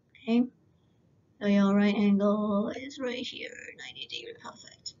 Okay, so your right angle is right here, 90 degree,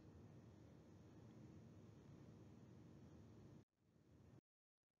 perfect.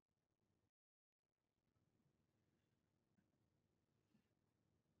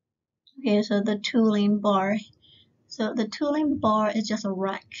 Okay, so the tooling bar. So the tooling bar is just a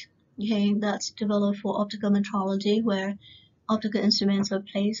rack, okay, that's developed for optical metrology where optical instruments are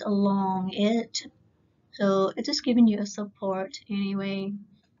placed along it. So it's just giving you a support anyway.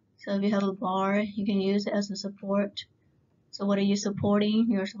 So if you have a bar, you can use it as a support. So what are you supporting?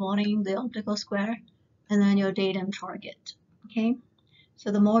 You're supporting the optical square and then your datum target, okay? So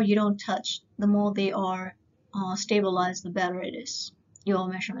the more you don't touch, the more they are stabilized, the better it is, your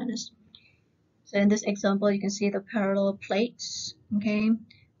measurement is. So in this example, you can see the parallel plates, okay,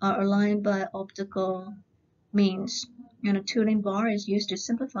 are aligned by optical means. And a tooling bar is used to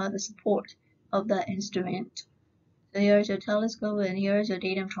simplify the support of that instrument. So here's your telescope and here's your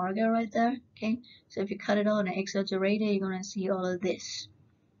datum target right there, okay? So if you cut it out and exaggerate it, you're gonna see all of this.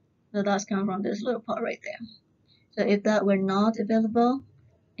 So that's coming from this little part right there. So if that were not available,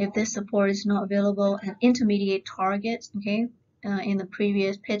 if this support is not available, an intermediate target, okay, in the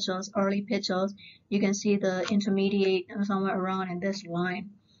previous pixels, early pixels, you can see the intermediate somewhere around in this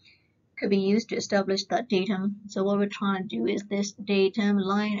line could be used to establish that datum. So what we're trying to do is this datum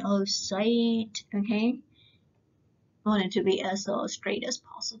line of sight, okay, I want it to be as straight as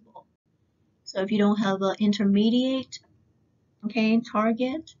possible. So if you don't have an intermediate, okay,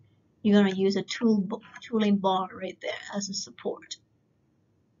 target, you're gonna use a tooling bar right there as a support.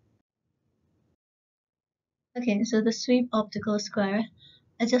 Okay, so the sweep optical square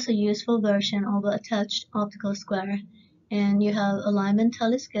is just a useful version of an attached optical square. And you have alignment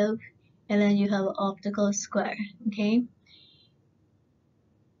telescope, and then you have optical square, okay?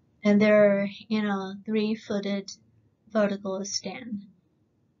 And they're in a 3-footed vertical stand.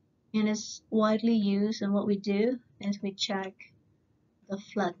 And it's widely used, and what we do is we check the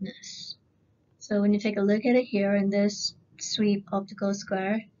flatness. So when you take a look at it here in this sweep optical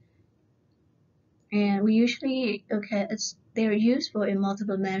square, and we usually, okay, they're useful in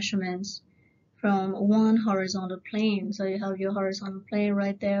multiple measurements from one horizontal plane. So you have your horizontal plane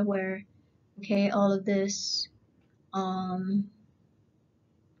right there where, okay, all of this 3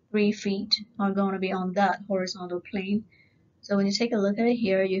 feet are going to be on that horizontal plane. So when you take a look at it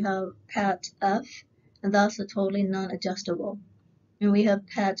here, you have pad F, and that's a totally non-adjustable. And we have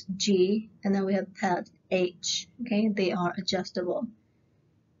pad G, and then we have pad H, okay, they are adjustable.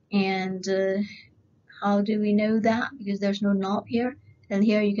 And how do we know that? Because there's no knob here. And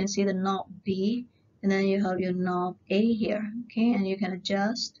here you can see the knob B, and then you have your knob A here, okay? And you can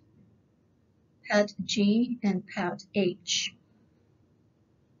adjust pad G and pad H.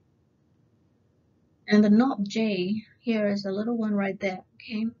 And the knob J here is a little one right there,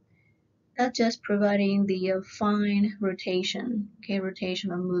 okay? That's just providing the fine rotation, okay,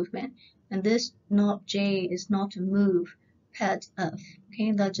 rotational movement. And this knob J is not to move pad F,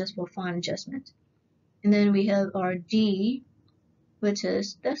 okay? That's just for fine adjustment. And then we have our D, which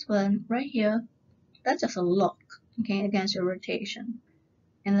is this one right here. That's just a lock, okay, against your rotation.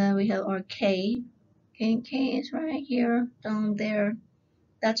 And then we have our K. Okay, K is right here, down there.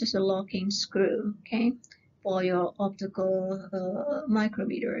 That's just a locking screw, okay, for your optical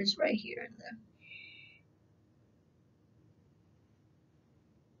micrometers right here and there.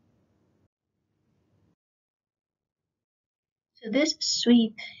 So this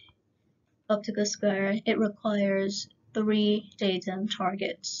sweep optical square, it requires 3 datum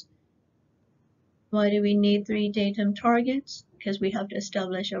targets. Why do we need 3 datum targets? Because we have to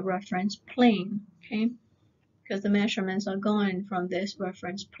establish a reference plane, okay? Because the measurements are going from this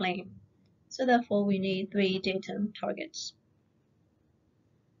reference plane. So therefore we need 3 datum targets.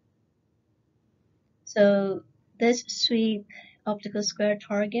 So this sweep optical square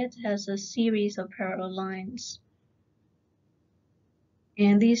target has a series of parallel lines.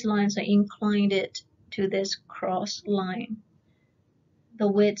 And these lines are inclined to this cross line. The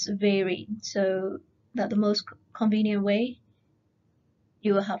widths vary, so that the most convenient way,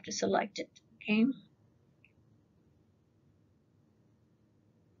 you will have to select it, okay?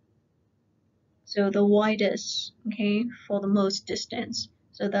 So the widest, okay, for the most distance.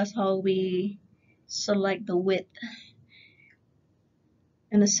 So that's how we select the width.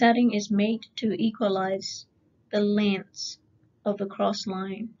 And the setting is made to equalize the lengths of the cross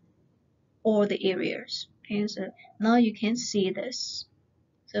line or the areas. Okay, so now you can see this.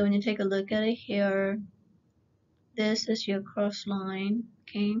 So when you take a look at it here, This is your cross line,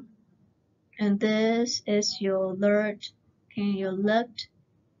 okay? And this is your left, okay? Your left,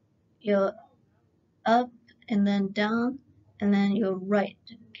 your up, and then down, and then your right,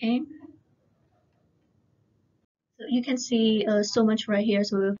 okay? So you can see so much right here,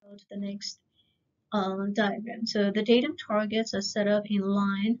 so we'll go to the next diagram. So the datum targets are set up in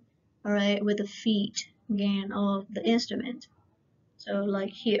line, all right, with the feet again of the instrument. So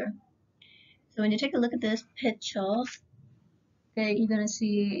like here. So when you take a look at this picture, okay, you're gonna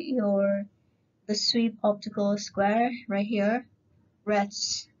see the sweep optical square right here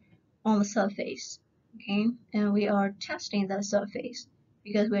rests on the surface, okay, and we are testing that surface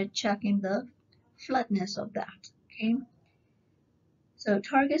because we're checking the flatness of that, okay. So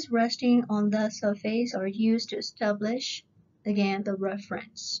targets resting on that surface are used to establish, again, the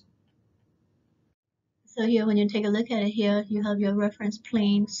reference. So here, when you take a look at it here, you have your reference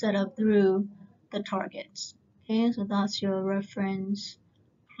plane set up through the targets. Okay, so that's your reference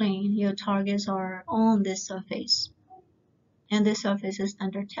plane. Your targets are on this surface, and this surface is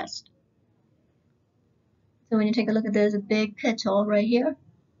under test. So when you take a look at this big picture right here,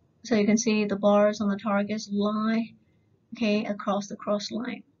 so you can see the bars on the targets lie, okay, across the cross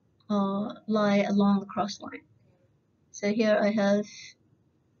line, lie along the cross line. So here I have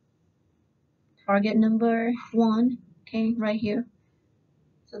target number 1, okay, right here.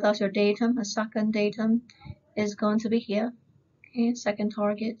 So that's your datum. A second datum is going to be here, okay, second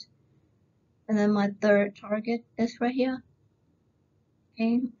target. And then my third target is right here,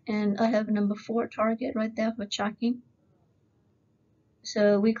 okay, and I have number 4 target right there for checking.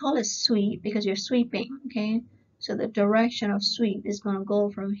 So we call it sweep because you're sweeping, okay. So the direction of sweep is going to go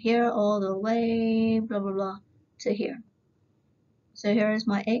from here all the way, blah, blah, blah, to here. So here is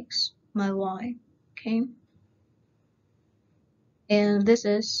my X, my Y, okay. And this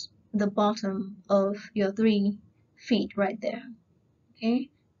is the bottom of your 3 feet right there, okay,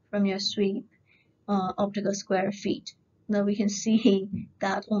 from your sweep optical square feet. Now we can see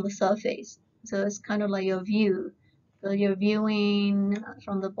that on the surface. So it's kind of like your view. So you're viewing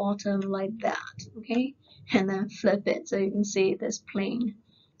from the bottom like that, okay? And then flip it so you can see this plane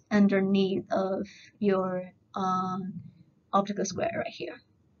underneath of your optical square right here.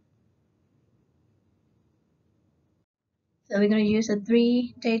 So we're going to use the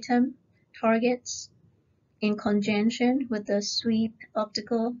 3 datum targets in conjunction with the sweep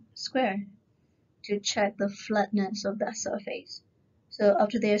optical square to check the flatness of that surface. So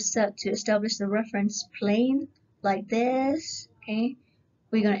after they're set to establish the reference plane like this, okay,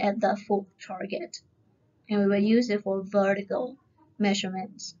 we're going to add that 4th target. And we will use it for vertical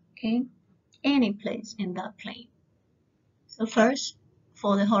measurements, okay, any place in that plane. So first,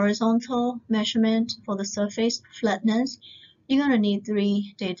 for the horizontal measurement for the surface flatness, you're going to need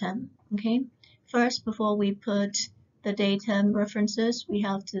 3 datum, okay. First, before we put the datum references, we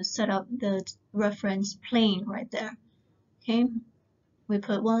have to set up the reference plane right there, okay. We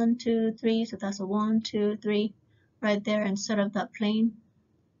put 1, 2, 3, so that's a 1, 2, 3 right there, and set up that plane,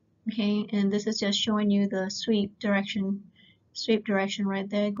 okay. And this is just showing you the sweep direction right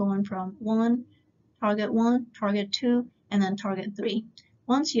there, going from target 1, target 2, and then target 3.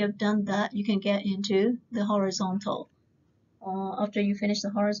 Once you have done that, you can get into the horizontal. After you finish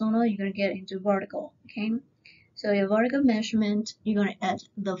the horizontal, you're going to get into vertical, okay. So your vertical measurement, you're going to add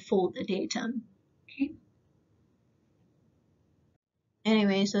the full datum, okay.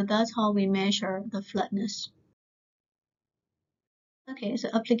 Anyway, so that's how we measure the flatness. Okay, so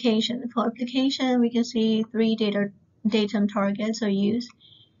application. For application, we can see 3 datum targets are used.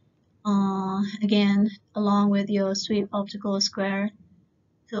 Again, along with your sweep optical square.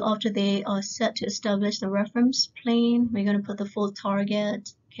 So after they are set to establish the reference plane, we're going to put the full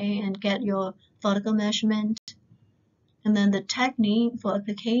target, okay, and get your vertical measurement. And then the technique for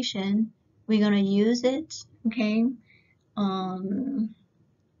application, we're going to use it, okay.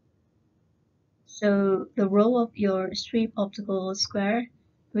 So the role of your sweep optical square,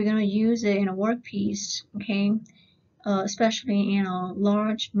 we're going to use it in a workpiece, okay, especially in a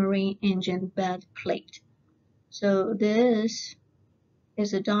large marine engine bed plate. So this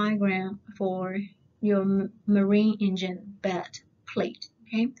is a diagram for your marine engine bed plate,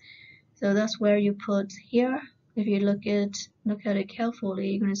 okay. So that's where you put here. If you look at it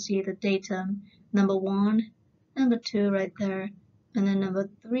carefully, you're going to see the datum number 1, number 2 right there, and then number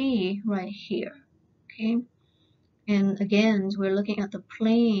 3 right here, okay. And again, we're looking at the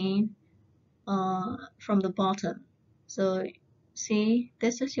plane from the bottom. So see,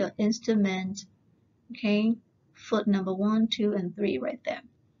 this is your instrument, okay, foot number 1, 2, and 3 right there,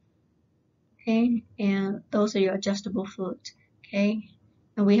 okay. And those are your adjustable foot, okay.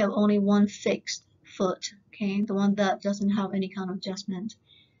 And we have only one fixed foot, okay, the one that doesn't have any kind of adjustment.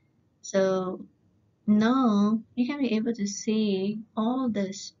 So now you can be able to see all of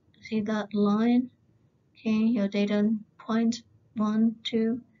this. See that line? Okay, your data point 1,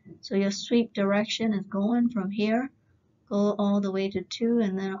 2. So your sweep direction is going from here, go all the way to 2,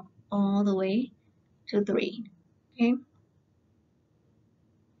 and then all the way to 3. Okay.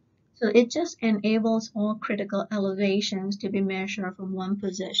 So it just enables all critical elevations to be measured from one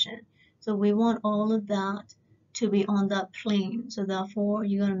position. So we want all of that to be on that plane. So therefore,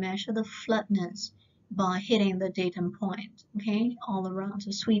 you're going to measure the flatness by hitting the datum point, okay, all around.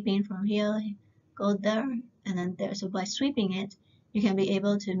 So sweeping from here, go there, and then there. So by sweeping it, you can be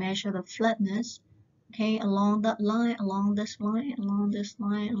able to measure the flatness, okay, along that line, along this line, along this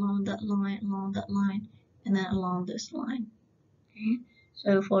line, along that line, along that line, and then along this line. Okay.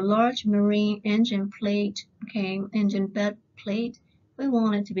 So for large marine engine plate, okay, engine bed plate, we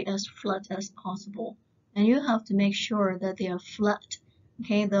want it to be as flat as possible. And you have to make sure that they are flat.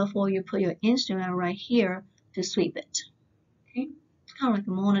 Okay, therefore you put your instrument right here to sweep it. Okay, it's kind of like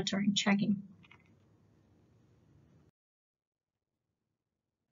monitoring, checking.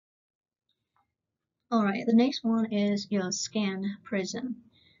 All right, the next one is your scan prism.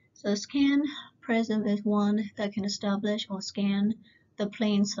 So scan prism is one that can establish or scan the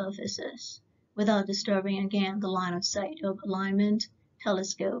plane surfaces without disturbing again the line of sight of alignment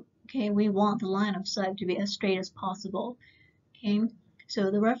telescope. Okay, we want the line of sight to be as straight as possible. Okay,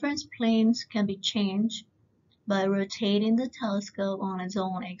 so the reference planes can be changed by rotating the telescope on its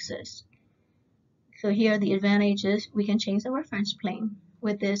own axis. So here the advantage is we can change the reference plane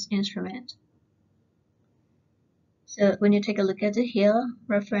with this instrument. So when you take a look at it here,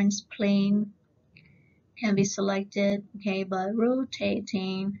 reference plane can be selected, okay, by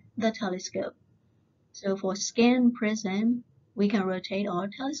rotating the telescope. So for scan prism, we can rotate our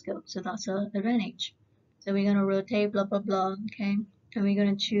telescope, so that's an advantage. So we're going to rotate blah blah blah, okay, and we're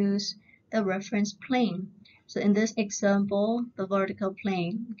going to choose the reference plane. So in this example, the vertical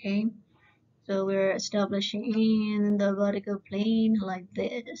plane, okay, so we're establishing the vertical plane like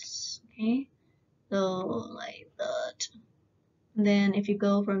this, okay, so like that. Then if you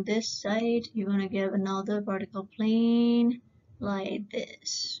go from this side, you're going to get another vertical plane like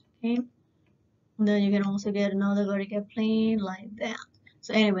this, okay? And then you can also get another vertical plane like that.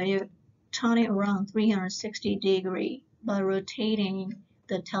 So anyway, you're turning around 360 degrees by rotating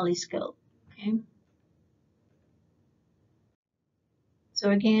the telescope, okay? So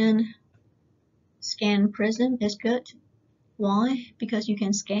again, scan prism is good. Why? Because you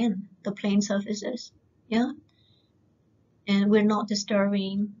can scan the plane surfaces, yeah? And we're not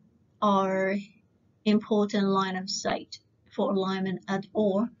disturbing our important line of sight for alignment at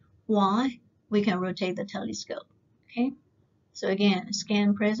all. Why? We can rotate the telescope. Okay, so again,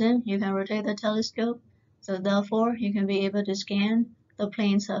 scan prism, you can rotate the telescope, so therefore you can be able to scan the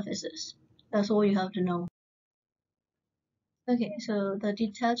plane surfaces. That's all you have to know. Okay, so the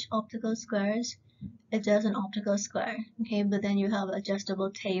detached optical squares, it's just an optical square, okay, but then you have adjustable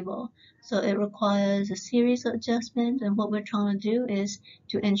table, so it requires a series of adjustments, and what we're trying to do is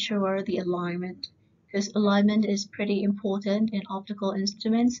to ensure the alignment, because alignment is pretty important in optical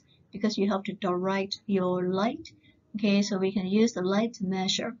instruments because you have to direct your light, okay, so we can use the light to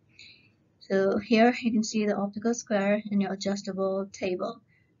measure. So here you can see the optical square in your adjustable table.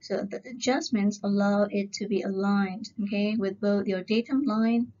 So the adjustments allow it to be aligned, okay, with both your datum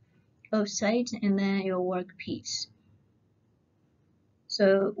line of sight and then your workpiece.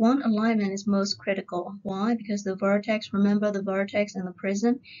 So one alignment is most critical. Why? Because the vertex, remember the vertex and the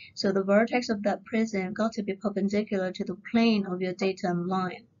prism? So the vertex of that prism got to be perpendicular to the plane of your datum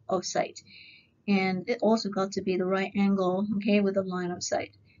line of sight. And it also got to be the right angle, okay, with the line of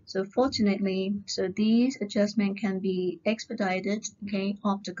sight. So fortunately, so these adjustments can be expedited, okay,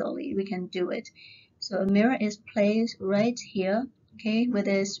 optically, we can do it. So a mirror is placed right here, okay, with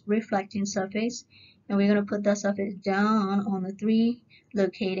its reflecting surface, and we're going to put that surface down on the 3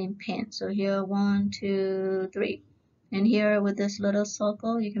 locating pins. So here, 1, 2, 3. And here with this little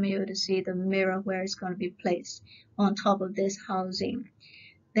circle, you can be able to see the mirror where it's going to be placed on top of this housing.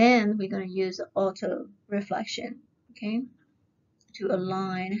 Then we're going to use auto reflection, okay, to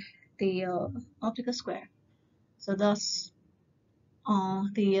align the optical square. So that's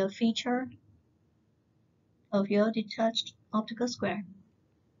the feature of your detached optical square.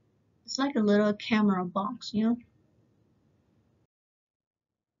 It's like a little camera box, you know.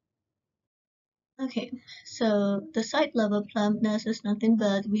 Okay, so the side level plumpness is nothing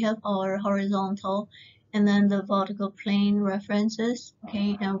but we have our horizontal and then the vertical plane references,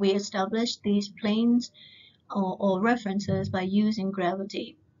 okay, and we establish these planes or references by using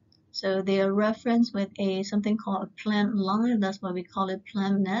gravity. So they are referenced with a something called a plumb line. That's why we call it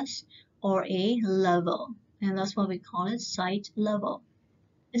plumbness, or a level, and that's why we call it sight level.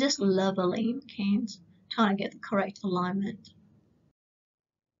 It's just leveling, okay? It's trying to get the correct alignment.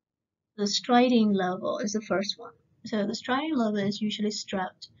 The striding level is the first one. So the striding level is usually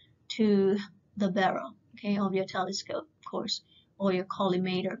strapped to the barrel, okay, of your telescope, of course, or your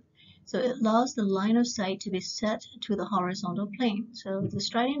collimator. So it allows the line of sight to be set to the horizontal plane. So the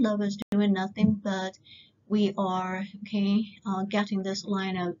striding level is doing nothing but we are, okay, getting this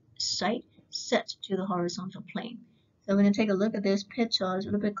line of sight set to the horizontal plane. So when you take a look at this picture, it's a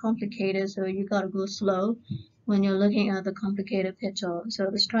little bit complicated, so you gotta go slow when you're looking at the complicated picture. So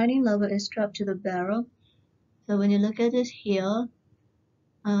the striding level is strapped to the barrel. So when you look at this here,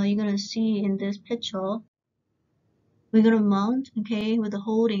 you're gonna see in this picture, we're gonna mount, okay, with the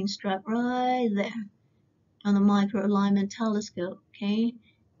holding strap right there on the micro alignment telescope, okay,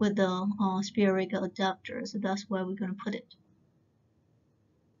 with the spherical adapter. So that's where we're gonna put it.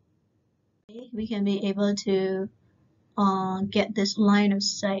 Okay, we can be able to get this line of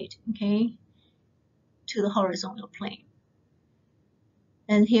sight, okay, to the horizontal plane.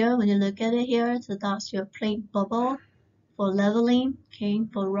 And here, when you look at it here, so that's your plate bubble for leveling, okay,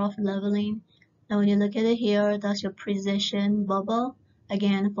 for rough leveling. And when you look at it here, that's your precision bubble,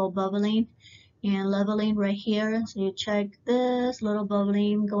 again for bubbling and leveling right here. So you check this little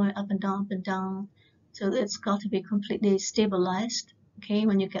bubbling going up and down, up and down. So it's got to be completely stabilized, okay,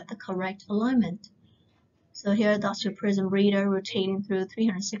 when you get the correct alignment. So here, that's your prism reader rotating through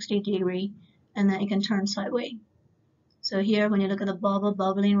 360-degree, and then it can turn sideways. So here, when you look at the bubble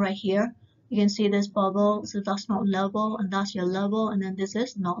bubbling right here, you can see this bubble, so that's not level, and that's your level, and then this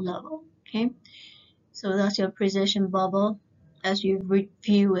is not level, okay? So that's your precision bubble as you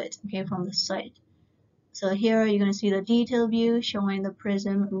view it, okay, from the side. So here, you're going to see the detail view showing the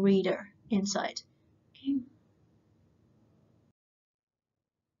prism reader inside, okay?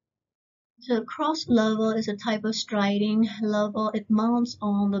 So cross level is a type of striding level. It mounts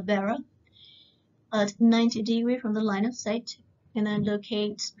on the barrel at 90 degrees from the line of sight and then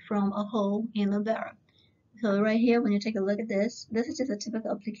locates from a hole in the barrel. So right here, when you take a look at this, this is just a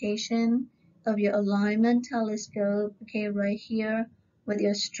typical application of your alignment telescope, okay, right here with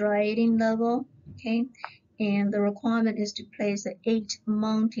your striding level, okay, and the requirement is to place the 8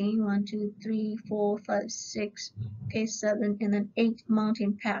 mounting, 1, 2, 3, 4, 5, 6, okay, 7, and then 8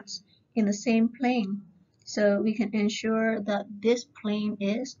 mounting pads in the same plane. So we can ensure that this plane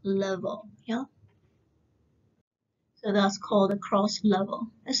is level, yeah. So that's called a cross level,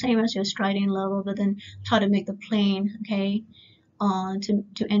 the same as your striding level, but then try to make the plane, okay,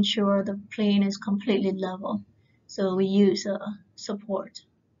 to ensure the plane is completely level. So we use a support,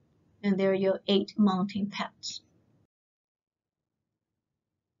 and there are your 8 mounting pads.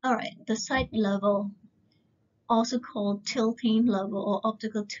 All right, the sight level, also called tilting level or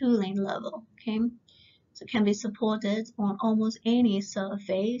optical tooling level, okay, so can be supported on almost any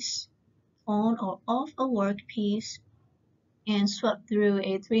surface, on or off a workpiece, and swept through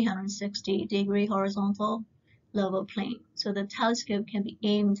a 360-degree horizontal level plane. So the telescope can be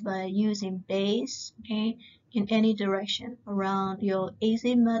aimed by using base, okay, in any direction around your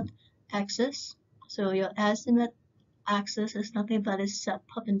azimuth axis. So your azimuth axis is nothing but is set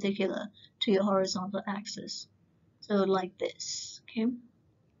perpendicular to your horizontal axis. So like this, okay.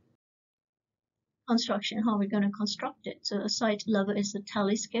 Construction, how we're going to construct it. So a sight level is a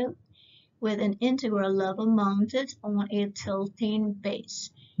telescope with an integral level mounted on a tilting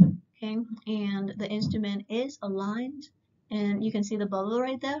base. Okay, and the instrument is aligned, and you can see the bubble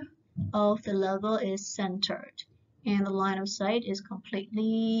right there of the level is centered, and the line of sight is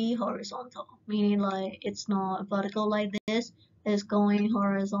completely horizontal, meaning like it's not vertical like this, it's going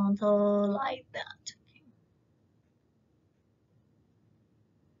horizontal like that.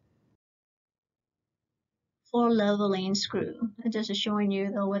 For leveling screw, just showing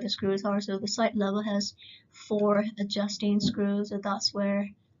you though where the screws are. So the sight level has 4 adjusting screws, so that's where,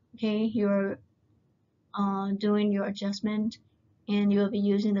 okay, you're doing your adjustment, and you'll be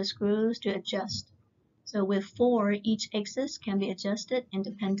using the screws to adjust. So with 4, each axis can be adjusted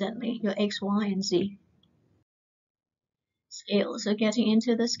independently, your X, Y, and Z. Scale. So getting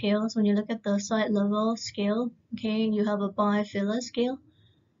into the scales, when you look at the sight level scale, okay, you have a bifilar scale,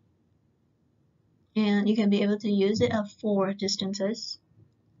 and you can be able to use it at 4 distances.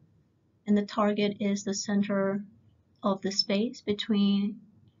 And the target is the center of the space between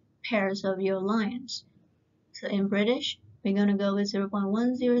pairs of your lines. So in British, we're going to go with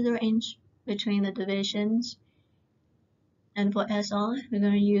 0.100 inch between the divisions. And for SR, we're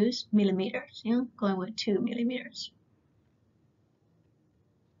going to use millimeters, going with 2 millimeters.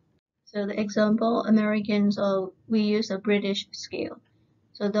 So the example, Americans, we use a British scale.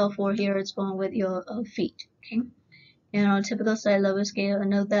 So therefore here it's going with your feet, okay? And our typical side level scale, I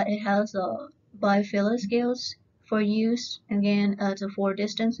know that it has bifilar scales for use, again, to 4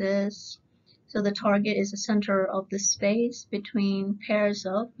 distances. So the target is the center of the space between pairs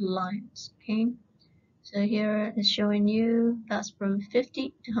of lines, okay? So here it's showing you that's from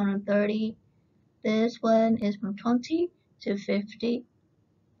 50 to 130. This one is from 20 to 50.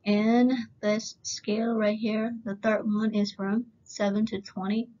 And this scale right here, the third one is from 7 to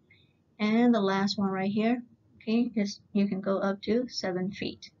 20. And the last one right here, okay, is you can go up to 7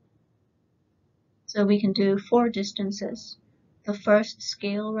 feet. So we can do 4 distances. The first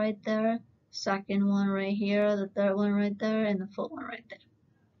scale right there, second one right here, the third one right there, and the fourth one right there.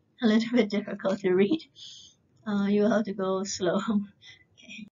 A little bit difficult to read. You have to go slow.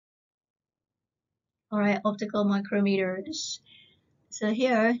 Okay. Alright, optical micrometers. So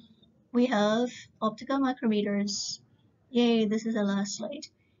here we have optical micrometers. Yay, this is the last slide.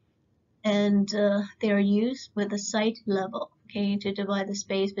 And they are used with the sight level, okay, to divide the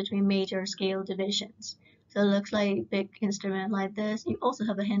space between major scale divisions. So it looks like a big instrument like this. You also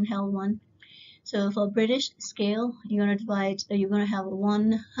have a handheld one. So for British scale, you're gonna have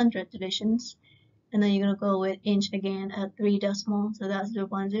 100 divisions, and then you're gonna go with inch again at 3 decimal. So that's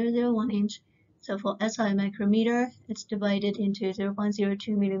 0.001 inch. So for SI micrometer, it's divided into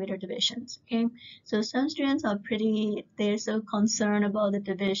 0.02 millimeter divisions, okay? So some students are they're so concerned about the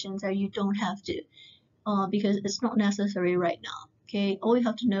divisions that you don't have to, because it's not necessary right now, okay? All you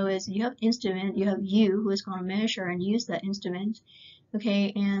have to know is you have instrument, you have you who is going to measure and use that instrument,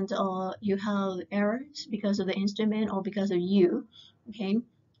 okay? And you have errors because of the instrument or because of you, okay?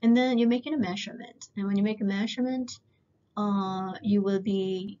 And then you're making a measurement, and when you make a measurement, you will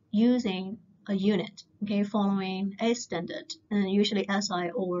be using a unit, okay, following a standard, and usually SI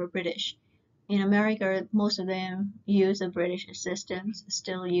or British. In America, most of them use the British systems,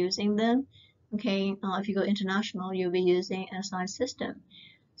 still using them. Okay, if you go international, you'll be using SI system.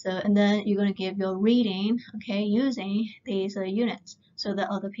 So, and then you're going to give your reading, okay, using these units so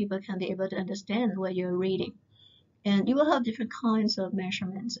that other people can be able to understand what you're reading. And you will have different kinds of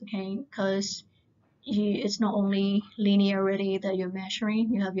measurements, okay, because it's not only linearity that you're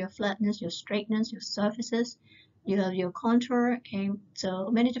measuring, you have your flatness, your straightness, your surfaces, you have your contour, okay, so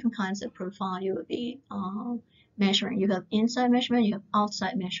many different kinds of profile you will be measuring. You have inside measurement, you have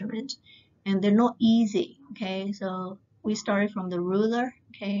outside measurement, and they're not easy, okay, so we started from the ruler,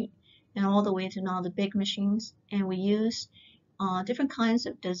 okay, and all the way to now the big machines, and we use different kinds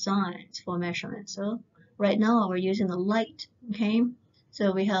of designs for measurement. So right now we're using the light, okay,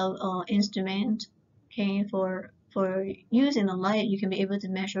 so we have instrument, okay, for using the light, you can be able to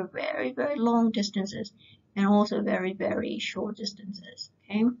measure very, very long distances and also very, very short distances,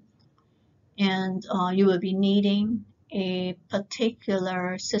 okay? And you will be needing a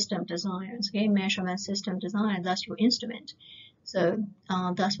particular system design, okay, measurement system design, that's your instrument. So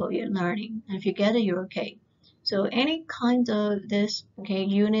that's what you're learning. And if you get it, you're okay. So any kind of this, okay,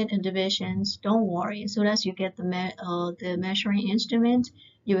 unit and divisions, don't worry. As soon as you get the measuring instrument,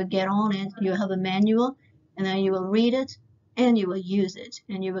 you will get on it. You have a manual, and then you will read it, and you will use it,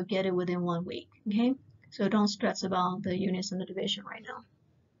 and you will get it within 1 week. Okay, so don't stress about the units and the division right now.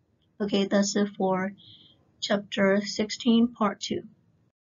 Okay, that's it for chapter 16, part 2.